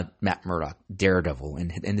 Matt Murdock, Daredevil,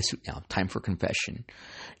 in the suit now, time for confession.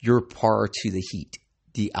 You're par to the heat.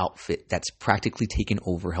 The outfit that's practically taken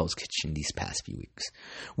over Hell's Kitchen these past few weeks.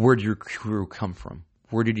 Where did your crew come from?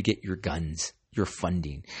 Where did you get your guns, your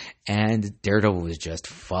funding? And Daredevil is just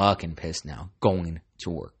fucking pissed now, going to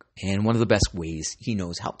work. And one of the best ways he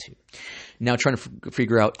knows how to. Now trying to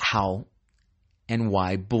figure out how and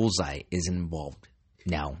why Bullseye is involved.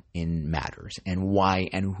 now in matters, and why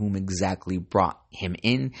and whom exactly brought him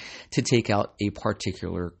in to take out a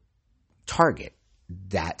particular target.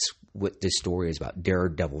 That's what this story is about.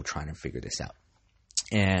 Daredevil trying to figure this out.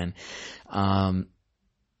 And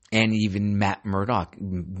even Matt Murdock,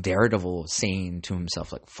 Daredevil, saying to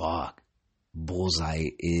himself, like, fuck, Bullseye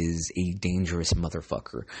is a dangerous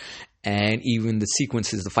motherfucker. And even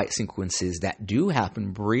the fight sequences that do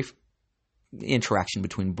happen, brief interaction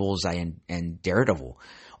between Bullseye and Daredevil,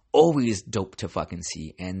 always dope to fucking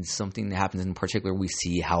see. And something that happens in particular, we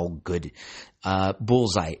see how good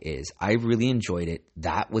Bullseye is. I really enjoyed it.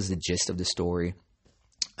 That was the gist of the story.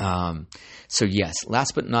 So yes,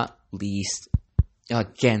 last but not least,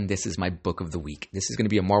 again, this is my book of the week. This is going to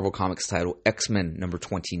be a Marvel Comics title, X-Men number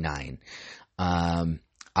 29.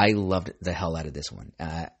 I loved the hell out of this one.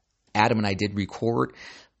 Adam and I did record.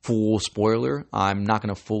 Full spoiler. I'm not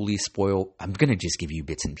going to fully spoil. I'm going to just give you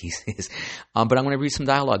bits and pieces. But I'm going to read some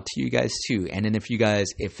dialogue to you guys too. And then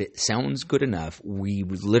if it sounds good enough, we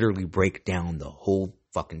would literally break down the whole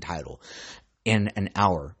fucking title in an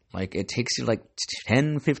hour. Like, it takes you like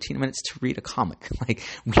 10, 15 minutes to read a comic. Like,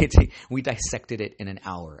 we dissected it in an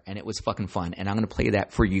hour, and it was fucking fun. And I'm going to play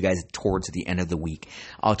that for you guys towards the end of the week.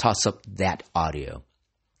 I'll toss up that audio.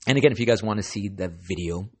 And again, if you guys want to see the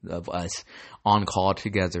video of us on call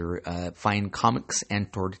together, find Comics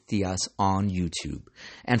and Tortillas on YouTube.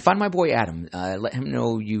 And find my boy Adam. Let him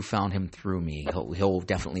know you found him through me. He'll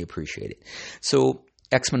definitely appreciate it. So,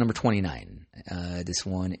 X-Men number 29. This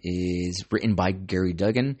one is written by Gary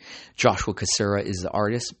Duggan. Joshua Cassera is the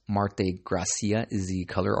artist. Marte Gracia is the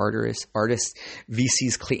color artist.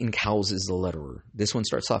 VC's Clayton Cowles is the letterer. This one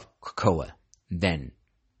starts off Krakoa. Then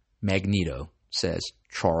Magneto says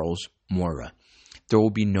Charles Moira. There will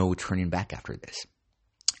be no turning back after this.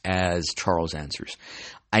 As Charles answers,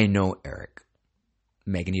 I know, Eric.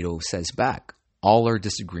 Magneto says back, all our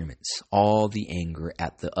disagreements, all the anger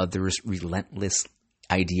at the other's relentless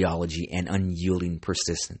ideology and unyielding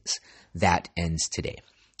persistence, that ends today.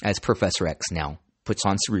 As Professor X now puts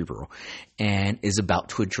on Cerebro and is about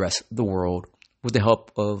to address the world with the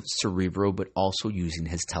help of Cerebro, but also using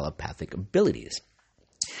his telepathic abilities.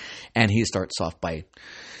 And he starts off by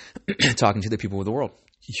talking to the people of the world.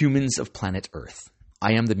 Humans of planet Earth,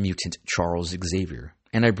 I am the mutant Charles Xavier,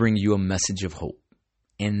 and I bring you a message of hope.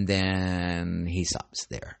 And then he stops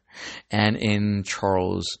there. And in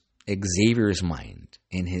Charles Xavier's mind,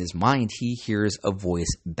 in his mind, he hears a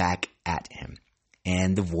voice back at him.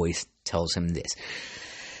 And the voice tells him this.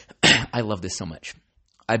 I love this so much.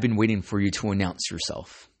 I've been waiting for you to announce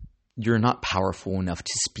yourself. You're not powerful enough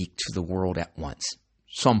to speak to the world at once.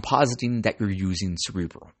 So I'm positing that you're using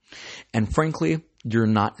Cerebro. And frankly, you're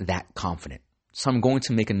not that confident. So I'm going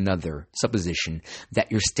to make another supposition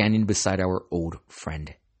that you're standing beside our old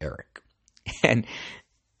friend, Eric. And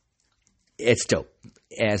it's dope.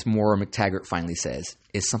 As Maura McTaggart finally says,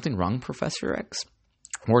 is something wrong, Professor X?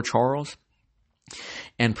 Or Charles?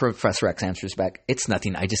 And Professor X answers back, it's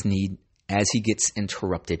nothing. I just need, as he gets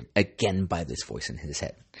interrupted again by this voice in his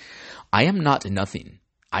head. I am not nothing.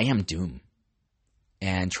 I am Doom.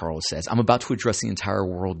 And Charles says, I'm about to address the entire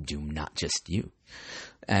world, Doom, not just you.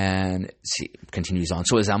 And she continues on.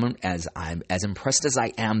 So as I'm as impressed as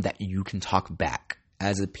I am that you can talk back,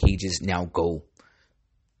 as the pages now go,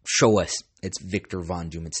 show us it's Victor Von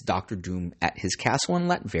Doom. It's Dr. Doom at his castle in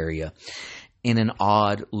Latveria in an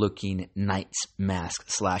odd-looking knight's mask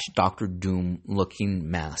 / Dr. Doom-looking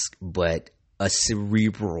mask, but a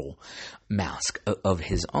cerebral mask of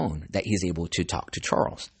his own that he's able to talk to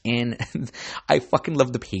Charles. And I fucking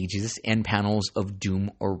love the pages and panels of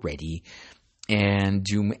Doom already. And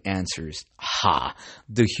Doom answers, ha,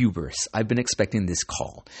 the hubris. I've been expecting this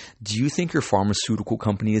call. Do you think your pharmaceutical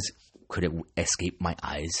company could it escape my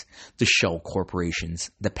eyes? The shell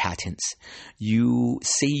corporations, the patents. You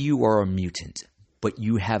say you are a mutant, but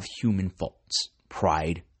you have human faults,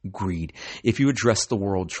 pride, greed. If you address the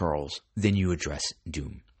world, Charles, then you address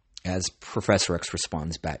Doom. As Professor X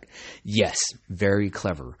responds back, yes, very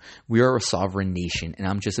clever. We are a sovereign nation, and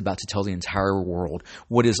I'm just about to tell the entire world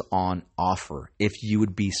what is on offer. If you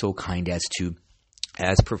would be so kind as to,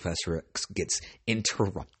 as Professor X gets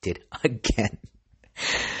interrupted again.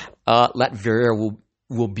 Latveria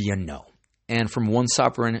will be a no. And from one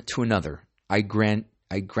sovereign to another, I grant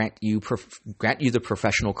you the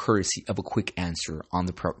professional courtesy of a quick answer on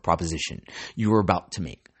the proposition you are about to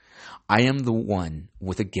make. I am the one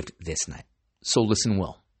with a gift this night. So listen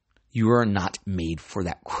well. You are not made for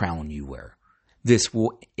that crown you wear. This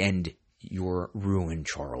will end your ruin,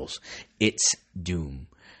 Charles. It's Doom.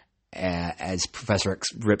 As Professor X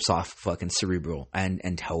rips off fucking Cerebral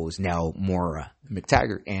and tells now Maura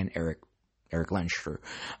McTaggart and Eric Eric Lensher.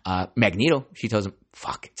 Magneto, she tells him,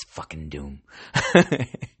 fuck, it's fucking Doom.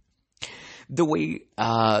 The way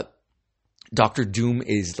Dr. Doom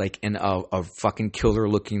is like in a fucking killer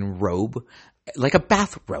looking robe, like a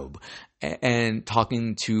bathrobe, and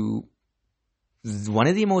talking to one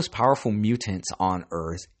of the most powerful mutants on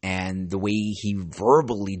Earth, and the way he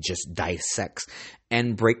verbally just dissects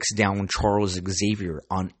and breaks down Charles Xavier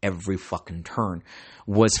on every fucking turn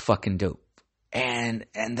was fucking dope. And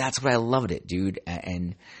that's what I loved it, dude.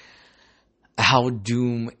 And how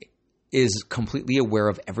Doom is completely aware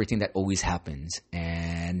of everything that always happens,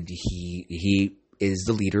 and he is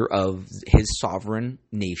the leader of his sovereign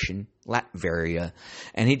nation, Latveria,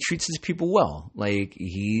 and he treats his people well. Like,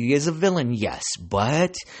 he is a villain, yes,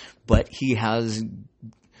 but he has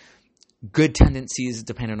good tendencies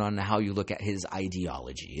depending on how you look at his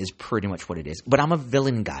ideology, is pretty much what it is. But I'm a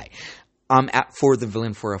villain guy. I'm for the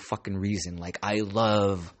villain for a fucking reason. Like, I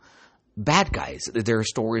love bad guys. Their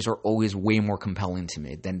stories are always way more compelling to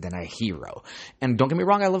me than a hero. And don't get me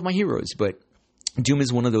wrong, I love my heroes, but Doom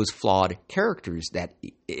is one of those flawed characters that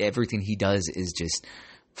everything he does is just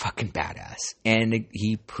fucking badass. And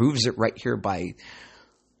he proves it right here by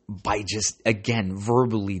just, again,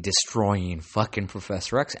 verbally destroying fucking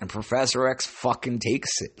Professor X. And Professor X fucking takes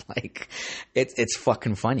it. Like, it's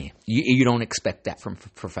fucking funny. You don't expect that from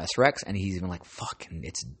Professor X. And he's even like, fucking,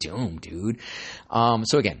 it's Doom, dude.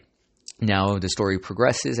 So again, now the story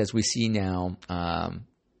progresses as we see now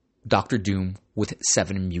Dr. Doom with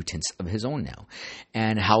 7 mutants of his own now,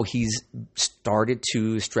 and how he's started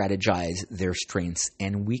to strategize their strengths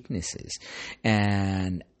and weaknesses.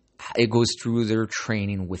 And it goes through their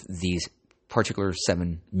training with these particular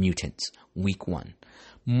 7 mutants. Week 1,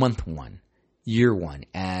 month 1, year 1,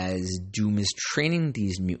 as Doom is training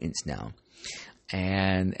these mutants now.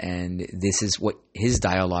 And this is what his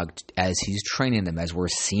dialogue as he's training them, as we're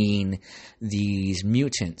seeing these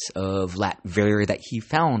mutants of Latveria that he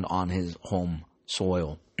found on his home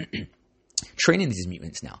soil. Training these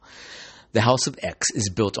mutants now. The House of X is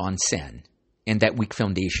built on sand, and that weak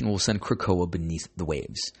foundation will send Krakoa beneath the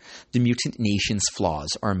waves. The mutant nation's flaws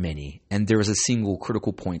are many, and there is a single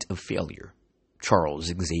critical point of failure: Charles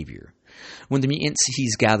Xavier. When the mutants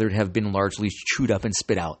he's gathered have been largely chewed up and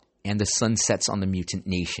spit out, and the sun sets on the mutant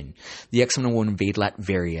nation, the X-Men will invade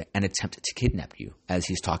Latveria and attempt to kidnap you, as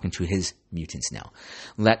he's talking to his mutants now.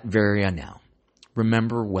 Latveria now.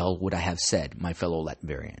 Remember well what I have said, my fellow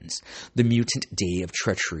Latverians. The mutant day of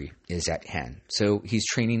treachery is at hand. So he's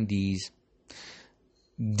training these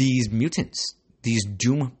mutants, these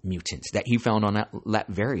Doom mutants that he found on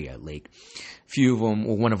Latveria. Like, few of them,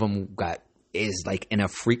 well, one of them is like in a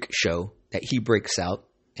freak show that he breaks out.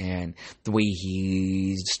 And the way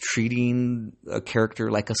he's treating a character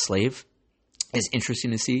like a slave is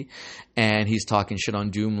interesting to see. And he's talking shit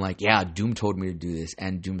on Doom like, yeah, Doom told me to do this.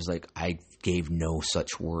 And Doom's like, I gave no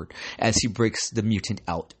such word. As he breaks the mutant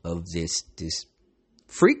out of this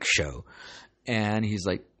freak show. And he's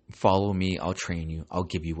like, follow me, I'll train you, I'll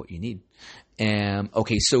give you what you need.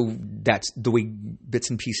 Okay, so that's the way bits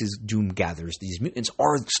and pieces Doom gathers these mutants,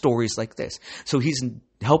 are stories like this. So he's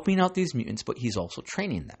helping out these mutants, but he's also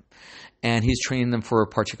training them. And he's training them for a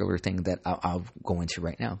particular thing that I'll go into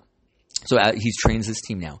right now. So he trains this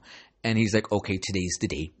team now. And he's like, okay, today's the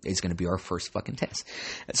day. It's going to be our first fucking test.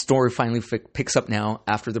 The story finally picks up now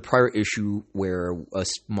after the prior issue, where a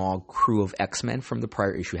small crew of X-Men from the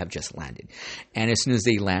prior issue have just landed. And as soon as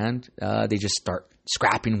they land, they just start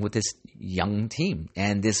scrapping with this young team.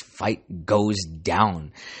 And this fight goes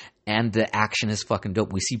down. And the action is fucking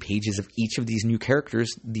dope. We see pages of each of these new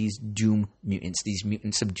characters, these Doom mutants, these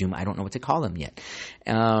mutants of Doom. I don't know what to call them yet.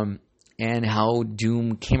 And how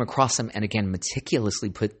Doom came across them and, again,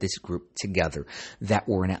 meticulously put this group together that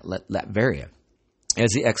were in Latveria.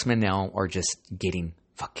 As the X-Men now are just getting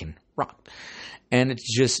fucking rocked. And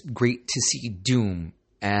it's just great to see Doom,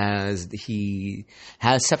 as he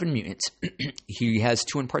has 7 mutants. He has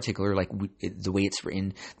 2 in particular, like the way it's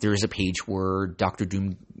written. There is a page where Dr.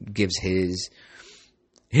 Doom gives his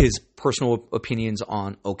personal opinions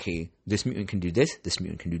on, okay, this mutant can do this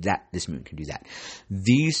mutant can do that, this mutant can do that.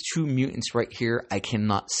 These 2 mutants right here, I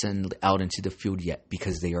cannot send out into the field yet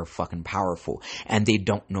because they are fucking powerful and they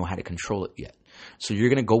don't know how to control it yet. So you're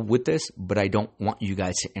going to go with this, but I don't want you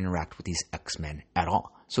guys to interact with these X-Men at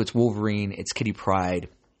all. So it's Wolverine, it's Kitty Pryde,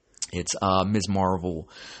 it's Ms. Marvel,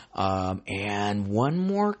 and one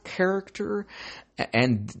more character,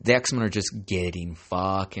 and the X-Men are just getting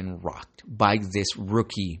fucking rocked by this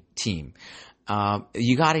rookie team.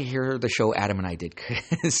 You got to hear the show Adam and I did,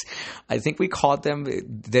 because I think we called them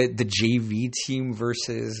the JV team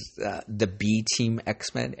versus the B team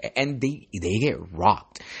X-Men, and they get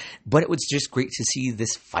rocked. But it was just great to see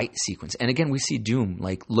this fight sequence. And again, we see Doom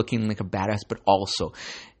like looking like a badass, but also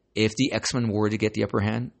if the X-Men were to get the upper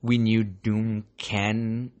hand, we knew Doom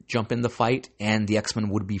can jump in the fight and the X-Men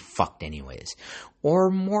would be fucked anyways, or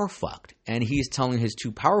more fucked. And he's telling his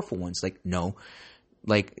two powerful ones, like, no,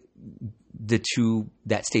 like the two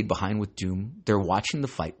that stayed behind with Doom, they're watching the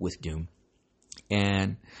fight with Doom,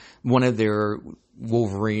 and one of their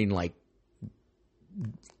Wolverine like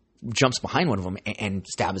jumps behind one of them and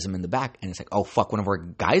stabs him in the back, and it's like, oh fuck, one of our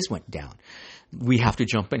guys went down, we have to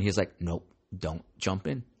jump in. He's like, nope, don't jump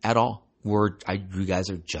in at all. You guys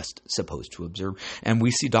are just supposed to observe. And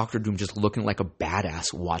we see Dr. Doom just looking like a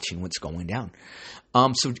badass watching what's going down.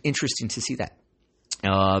 So interesting to see that.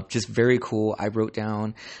 Just very cool. I wrote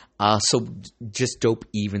down, so just dope,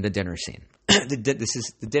 even the dinner scene. This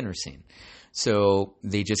is the dinner scene. So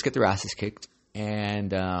they just get their asses kicked,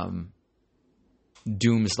 and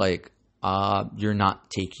Doom's like, you're not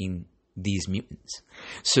taking these mutants.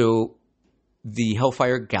 So the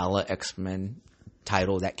Hellfire Gala X-Men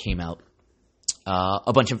title that came out,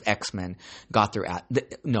 a bunch of X-Men got their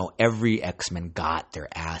every X-Men got their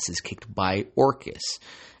asses kicked by Orcus.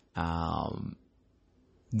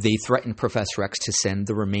 They threatened Professor X to send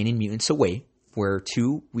the remaining mutants away. Where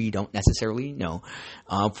to, we don't necessarily know.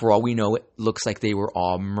 For all we know, it looks like they were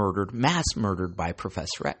all mass murdered by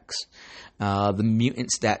Professor X. The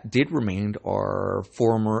mutants that did remain are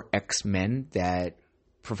former X-Men that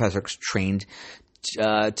Professor X trained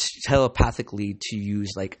telepathically to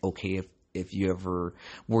use, like, okay, if you ever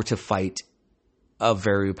were to fight a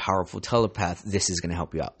very powerful telepath, this is going to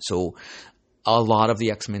help you out. So a lot of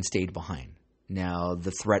the X-Men stayed behind. Now,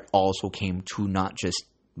 the threat also came to not just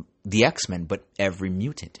the X-Men, but every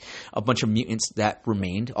mutant. A bunch of mutants that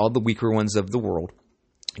remained, all the weaker ones of the world,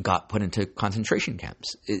 got put into concentration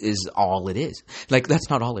camps, is all it is. Like, that's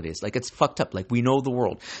not all it is. Like, it's fucked up. Like, we know the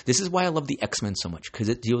world. This is why I love the X-Men so much, because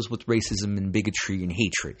it deals with racism and bigotry and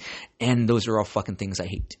hatred. And those are all fucking things I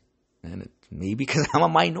hate. And maybe because I'm a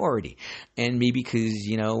minority. And maybe because,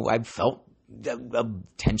 you know, I've felt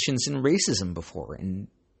tensions and racism before. And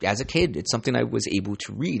as a kid, it's something I was able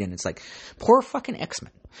to read, and it's like, poor fucking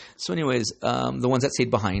X-Men. So anyways, the ones that stayed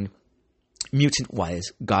behind, mutant-wise,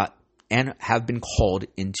 got and have been called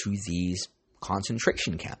into these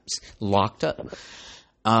concentration camps, locked up.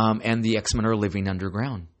 And the X-Men are living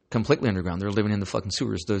underground, completely underground. They're living in the fucking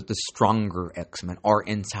sewers. The stronger X-Men are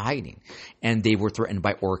into hiding. And they were threatened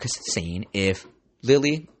by Orcus, saying, if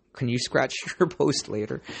Lily, can you scratch your post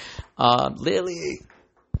later? Lily...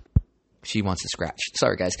 She wants to scratch.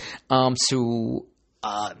 Sorry, guys.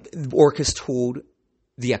 Orcus told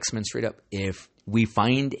the X-Men straight up, if we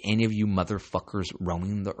find any of you motherfuckers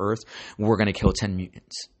roaming the earth, we're going to kill 10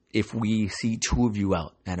 mutants. If we see 2 of you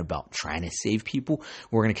out and about trying to save people,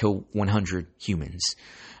 we're going to kill 100 humans.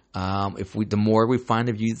 The more we find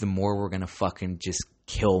of you, the more we're going to fucking just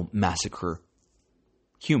massacre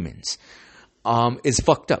humans. It's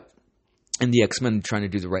fucked up. And the X-Men trying to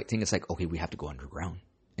do the right thing. It's like, okay, we have to go underground.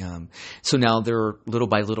 So now they're little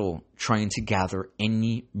by little trying to gather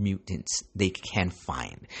any mutants they can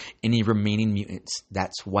find, any remaining mutants.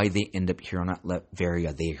 That's why they end up here on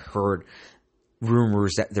Latveria. They heard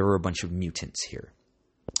rumors that there were a bunch of mutants here.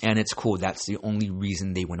 And it's cool. That's the only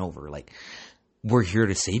reason they went over. Like, we're here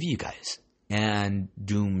to save you guys. And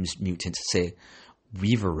Doom's mutants say,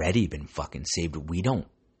 we've already been fucking saved. We don't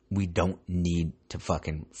need to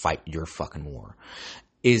fucking fight your fucking war.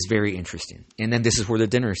 Is very interesting. And then this is where the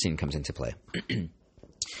dinner scene comes into play.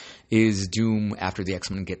 Is Doom, after the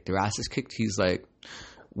X-Men get their asses kicked, he's like,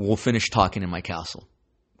 we'll finish talking in my castle.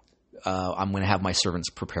 I'm going to have my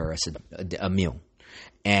servants prepare us a meal.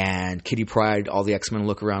 And Kitty Pryde, all the X-Men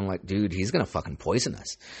look around like, dude, he's going to fucking poison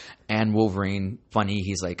us. And Wolverine, funny,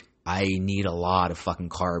 he's like, I need a lot of fucking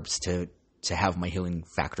carbs to have my healing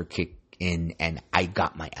factor kick in, and I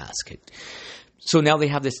got my ass kicked. So now they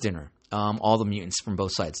have this dinner. All the mutants from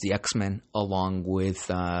both sides, the X-Men along with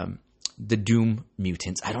the Doom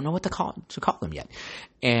mutants. I don't know what to call them yet.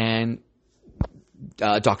 And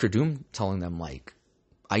Dr. Doom telling them, like,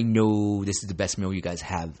 I know this is the best meal you guys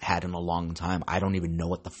have had in a long time. I don't even know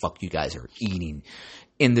what the fuck you guys are eating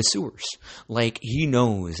in the sewers. Like, he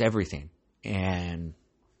knows everything. And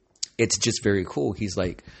it's just very cool. He's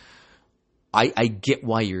like, I get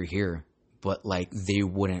why you're here. But, like, they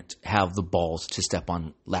wouldn't have the balls to step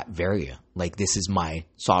on Latveria. Like, this is my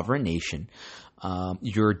sovereign nation.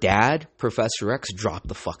 Your dad, Professor X, dropped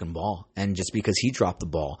the fucking ball. And just because he dropped the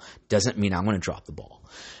ball doesn't mean I'm going to drop the ball.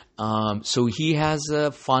 So he has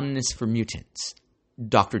a fondness for mutants.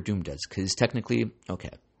 Dr. Doom does, because technically,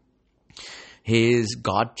 okay, his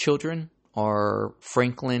godchildren are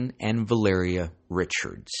Franklin and Valeria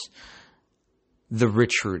Richards. The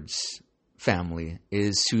Richards family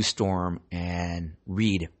is Sue Storm and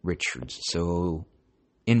Reed Richards. So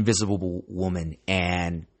Invisible Woman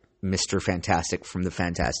and Mr. Fantastic from the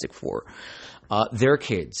Fantastic Four. Their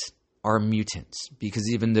kids are mutants, because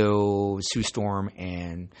even though Sue Storm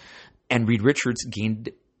and Reed Richards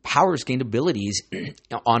gained abilities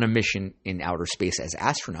on a mission in outer space as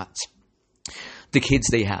astronauts, the kids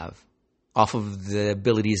they have, off of the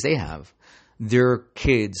abilities they have, their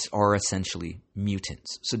kids are essentially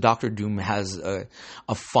mutants. So Dr. Doom has a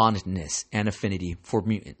fondness and affinity for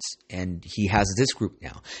mutants, and he has this group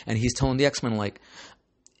now. And he's telling the X-Men, like,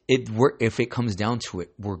 if it comes down to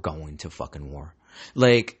it, we're going to fucking war.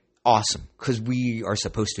 Like, awesome, because we are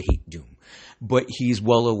supposed to hate Doom. But he's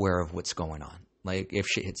well aware of what's going on. Like, if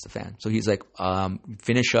shit hits the fan. So he's like,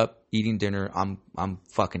 finish up eating dinner. I'm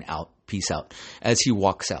fucking out. Peace out. As he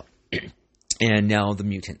walks out. And now the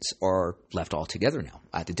mutants are left all together now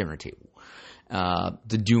at the dinner table.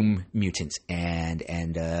 The Doom mutants and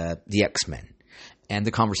the X-Men. And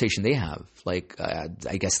the conversation they have, like,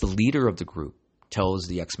 I guess the leader of the group tells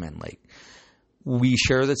the X-Men, like, we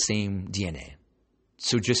share the same DNA.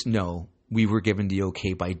 So just know we were given the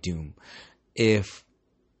okay by Doom. If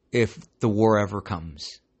the war ever comes,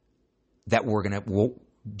 that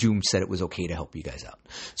Doom said it was okay to help you guys out.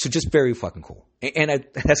 So just very fucking cool. And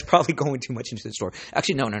that's probably going too much into the story.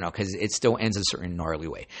 Actually, no, because it still ends a certain gnarly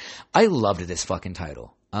way. I loved this fucking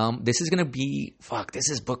title. This is going to be, this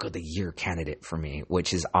is Book of the Year candidate for me,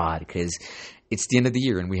 which is odd because it's the end of the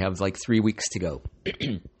year and we have like 3 weeks to go.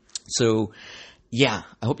 So, yeah,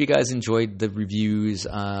 I hope you guys enjoyed the reviews.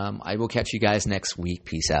 I will catch you guys next week.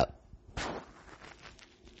 Peace out.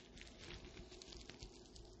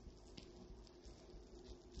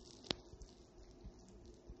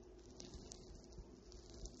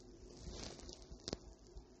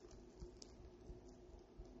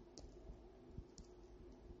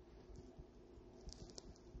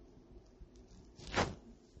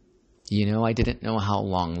 You know, I didn't know how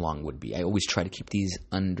long would be. I always try to keep these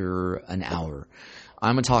under an hour.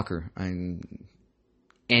 I'm a talker.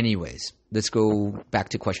 Anyways, let's go back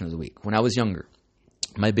to question of the week. When I was younger,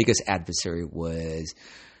 my biggest adversary was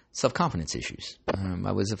self-confidence issues.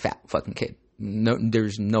 I was a fat fucking kid. No,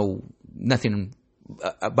 there's nothing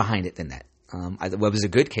behind it than that. I was a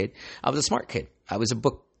good kid. I was a smart kid. I was a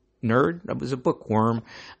book nerd. I was a bookworm.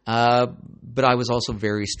 But I was also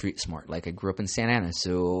very street smart. Like, I grew up in Santa Ana,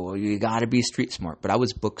 so you gotta be street smart. But I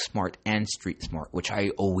was book smart and street smart, which I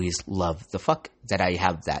always loved the fuck that I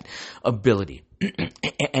have that ability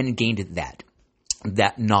and gained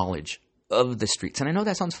that knowledge of the streets. And I know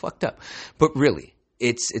that sounds fucked up, but really,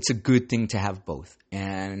 it's a good thing to have both.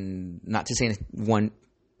 And not to say one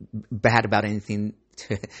bad about anything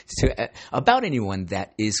about anyone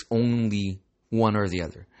that is only one or the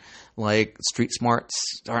other. Like, street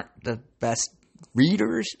smarts aren't the best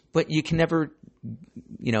readers, but you can never,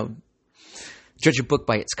 judge a book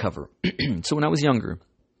by its cover. So when I was younger,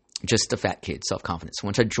 just a fat kid, self-confidence.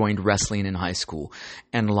 Once I joined wrestling in high school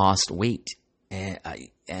and lost weight,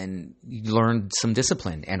 and learned some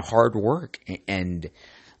discipline and hard work and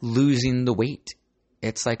losing the weight,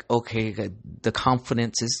 it's like, okay, the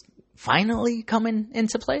confidence is finally coming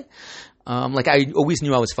into play. Like, I always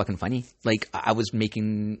knew I was fucking funny. Like, I was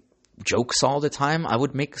making jokes all the time. I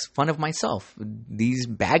would make fun of myself. These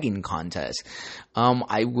bagging contests,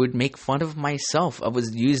 I would make fun of myself. I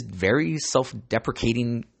was used very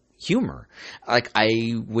self-deprecating humor. Like,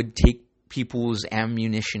 I would take people's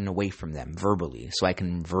ammunition away from them verbally so I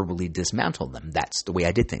can verbally dismantle them. That's the way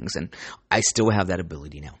I did things, and I still have that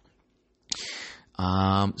ability now.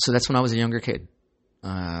 So that's when I was a younger kid.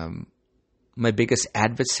 My biggest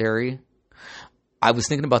adversary, I was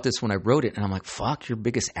thinking about this when I wrote it, and I'm like, fuck, your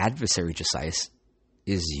biggest adversary, Josias,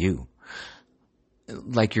 is you.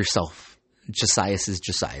 Like yourself. Josias is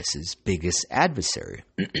Josias's biggest adversary.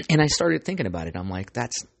 And I started thinking about it. I'm like,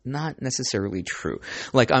 that's not necessarily true.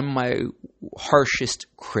 Like, I'm my harshest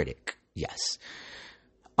critic. Yes.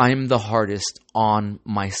 I'm the hardest on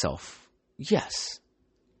myself. Yes.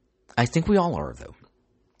 I think we all are, though.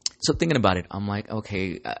 So thinking about it, I'm like,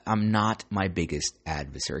 okay, I'm not my biggest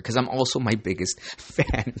adversary because I'm also my biggest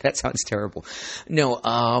fan. That sounds terrible. No,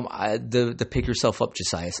 the pick yourself up,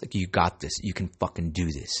 Josias. Like, you got this. You can fucking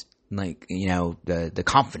do this. Like, the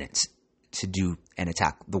confidence to do and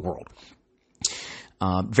attack the world.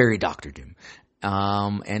 Very Dr. Doom.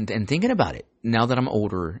 And thinking about it, now that I'm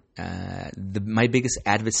older, my biggest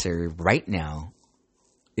adversary right now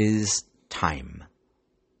is time.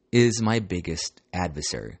 Is my biggest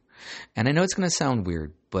adversary. And I know it's going to sound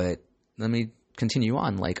weird, but let me continue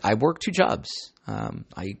on. Like, I work 2 jobs.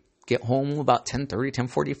 I get home about 10:30,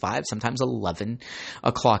 10:45, sometimes 11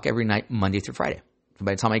 o'clock every night, Monday through Friday. So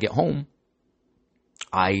by the time I get home,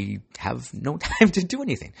 I have no time to do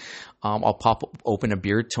anything. I'll pop open a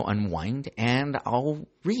beer to unwind, and I'll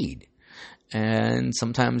read. And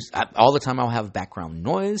sometimes, all the time, I'll have background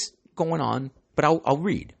noise going on, but I'll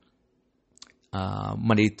read.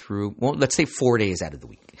 Monday through, well, let's say 4 days out of the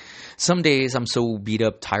week. Some days I'm so beat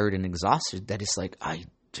up, tired, and exhausted that it's like I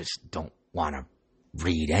just don't want to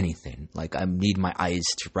read anything. Like, I need my eyes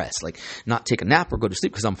to rest. Like, not take a nap or go to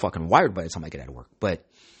sleep because I'm fucking wired by the time I get out of work. But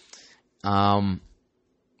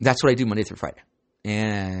that's what I do Monday through Friday.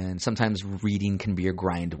 And sometimes reading can be a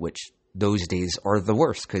grind, which those days are the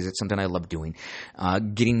worst because it's something I love doing.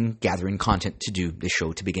 Gathering content to do the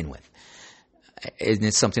show to begin with. And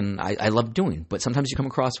it's something I love doing. But sometimes you come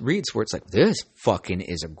across reads where it's like, this fucking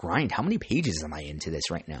is a grind. How many pages am I into this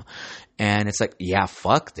right now? And it's like, yeah,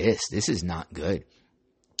 fuck this. This is not good.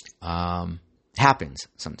 Happens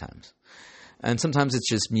sometimes. And sometimes it's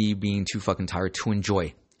just me being too fucking tired to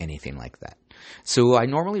enjoy anything like that. So I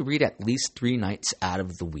normally read at least 3 nights out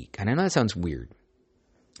of the week. And I know that sounds weird.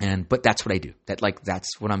 But that's what I do.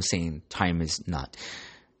 That's what I'm saying. Time is not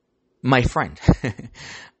my friend.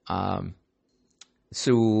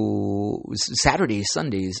 So Saturdays,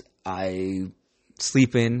 Sundays, I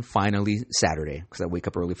sleep in finally Saturday because I wake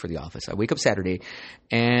up early for the office. I wake up Saturday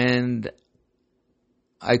and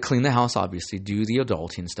I clean the house, obviously, do the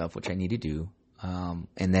adulting stuff, which I need to do. And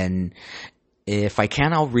then if I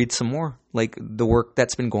can, I'll read some more, like the work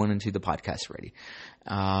that's been going into the podcast already.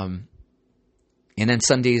 And then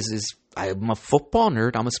Sundays I'm a football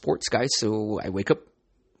nerd. I'm a sports guy. So I wake up,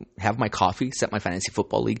 have my coffee, set my fantasy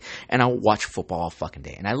football league, and I'll watch football all fucking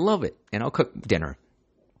day. And I love it. And I'll cook dinner.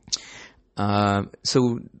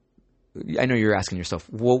 So I know you're asking yourself,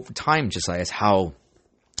 well, time, Josiah, is how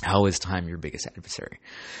is time your biggest adversary?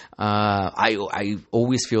 I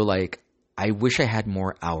always feel like I wish I had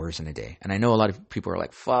more hours in a day. And I know a lot of people are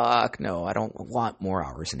like, fuck, no, I don't want more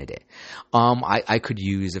hours in a day. I could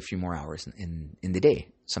use a few more hours in the day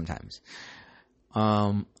sometimes.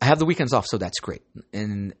 I have the weekends off, so that's great.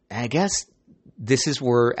 And I guess this is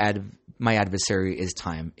where my adversary is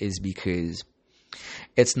time, is because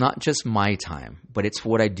it's not just my time, but it's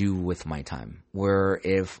what I do with my time. Where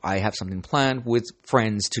if I have something planned with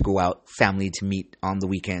friends to go out, family to meet on the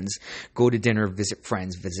weekends, go to dinner, visit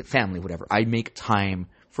friends, visit family, whatever, I make time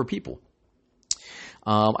for people.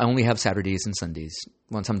 I only have Saturdays and Sundays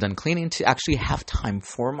once I'm done cleaning to actually have time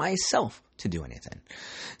for myself to do anything.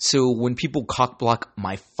 So when people cock block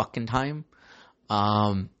my fucking time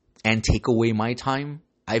and take away my time,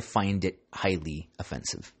 I find it highly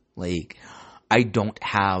offensive. Like, I don't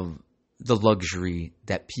have the luxury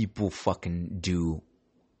that people fucking do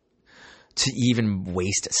to even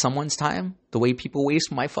waste someone's time. The way people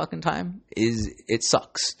waste my fucking time it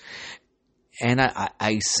sucks. And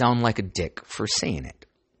I sound like a dick for saying it.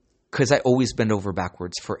 Because I always bend over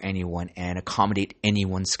backwards for anyone and accommodate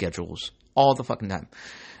anyone's schedules all the fucking time.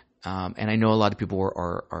 And I know a lot of people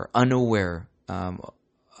are unaware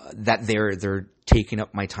that they're taking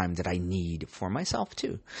up my time that I need for myself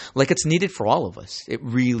too. Like, it's needed for all of us. It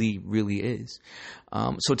really, really is.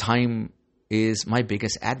 So time is my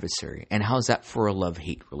biggest adversary. And how's that for a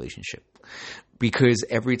love-hate relationship? Because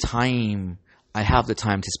every time I have the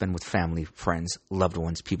time to spend with family, friends, loved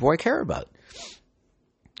ones, people I care about,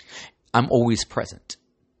 I'm always present.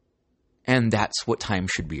 And that's what time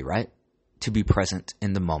should be, right? To be present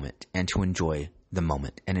in the moment and to enjoy the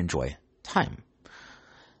moment and enjoy time.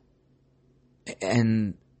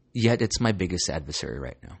 And yet it's my biggest adversary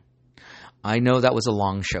right now. I know that was a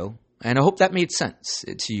long show, and I hope that made sense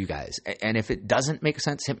to you guys. And if it doesn't make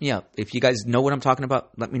sense, hit me up. If you guys know what I'm talking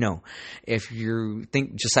about, let me know. If you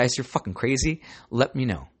think, Josiah, you're fucking crazy, let me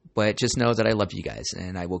know. But just know that I love you guys,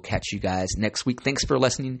 and I will catch you guys next week. Thanks for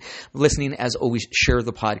listening. As always, share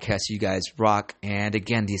the podcast. You guys rock. And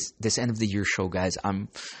again, this end of the year show, guys, I'm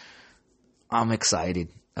excited.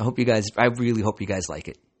 I really hope you guys like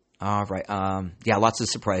it. All right. Yeah, lots of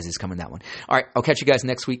surprises coming that one. All right. I'll catch you guys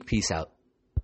next week. Peace out.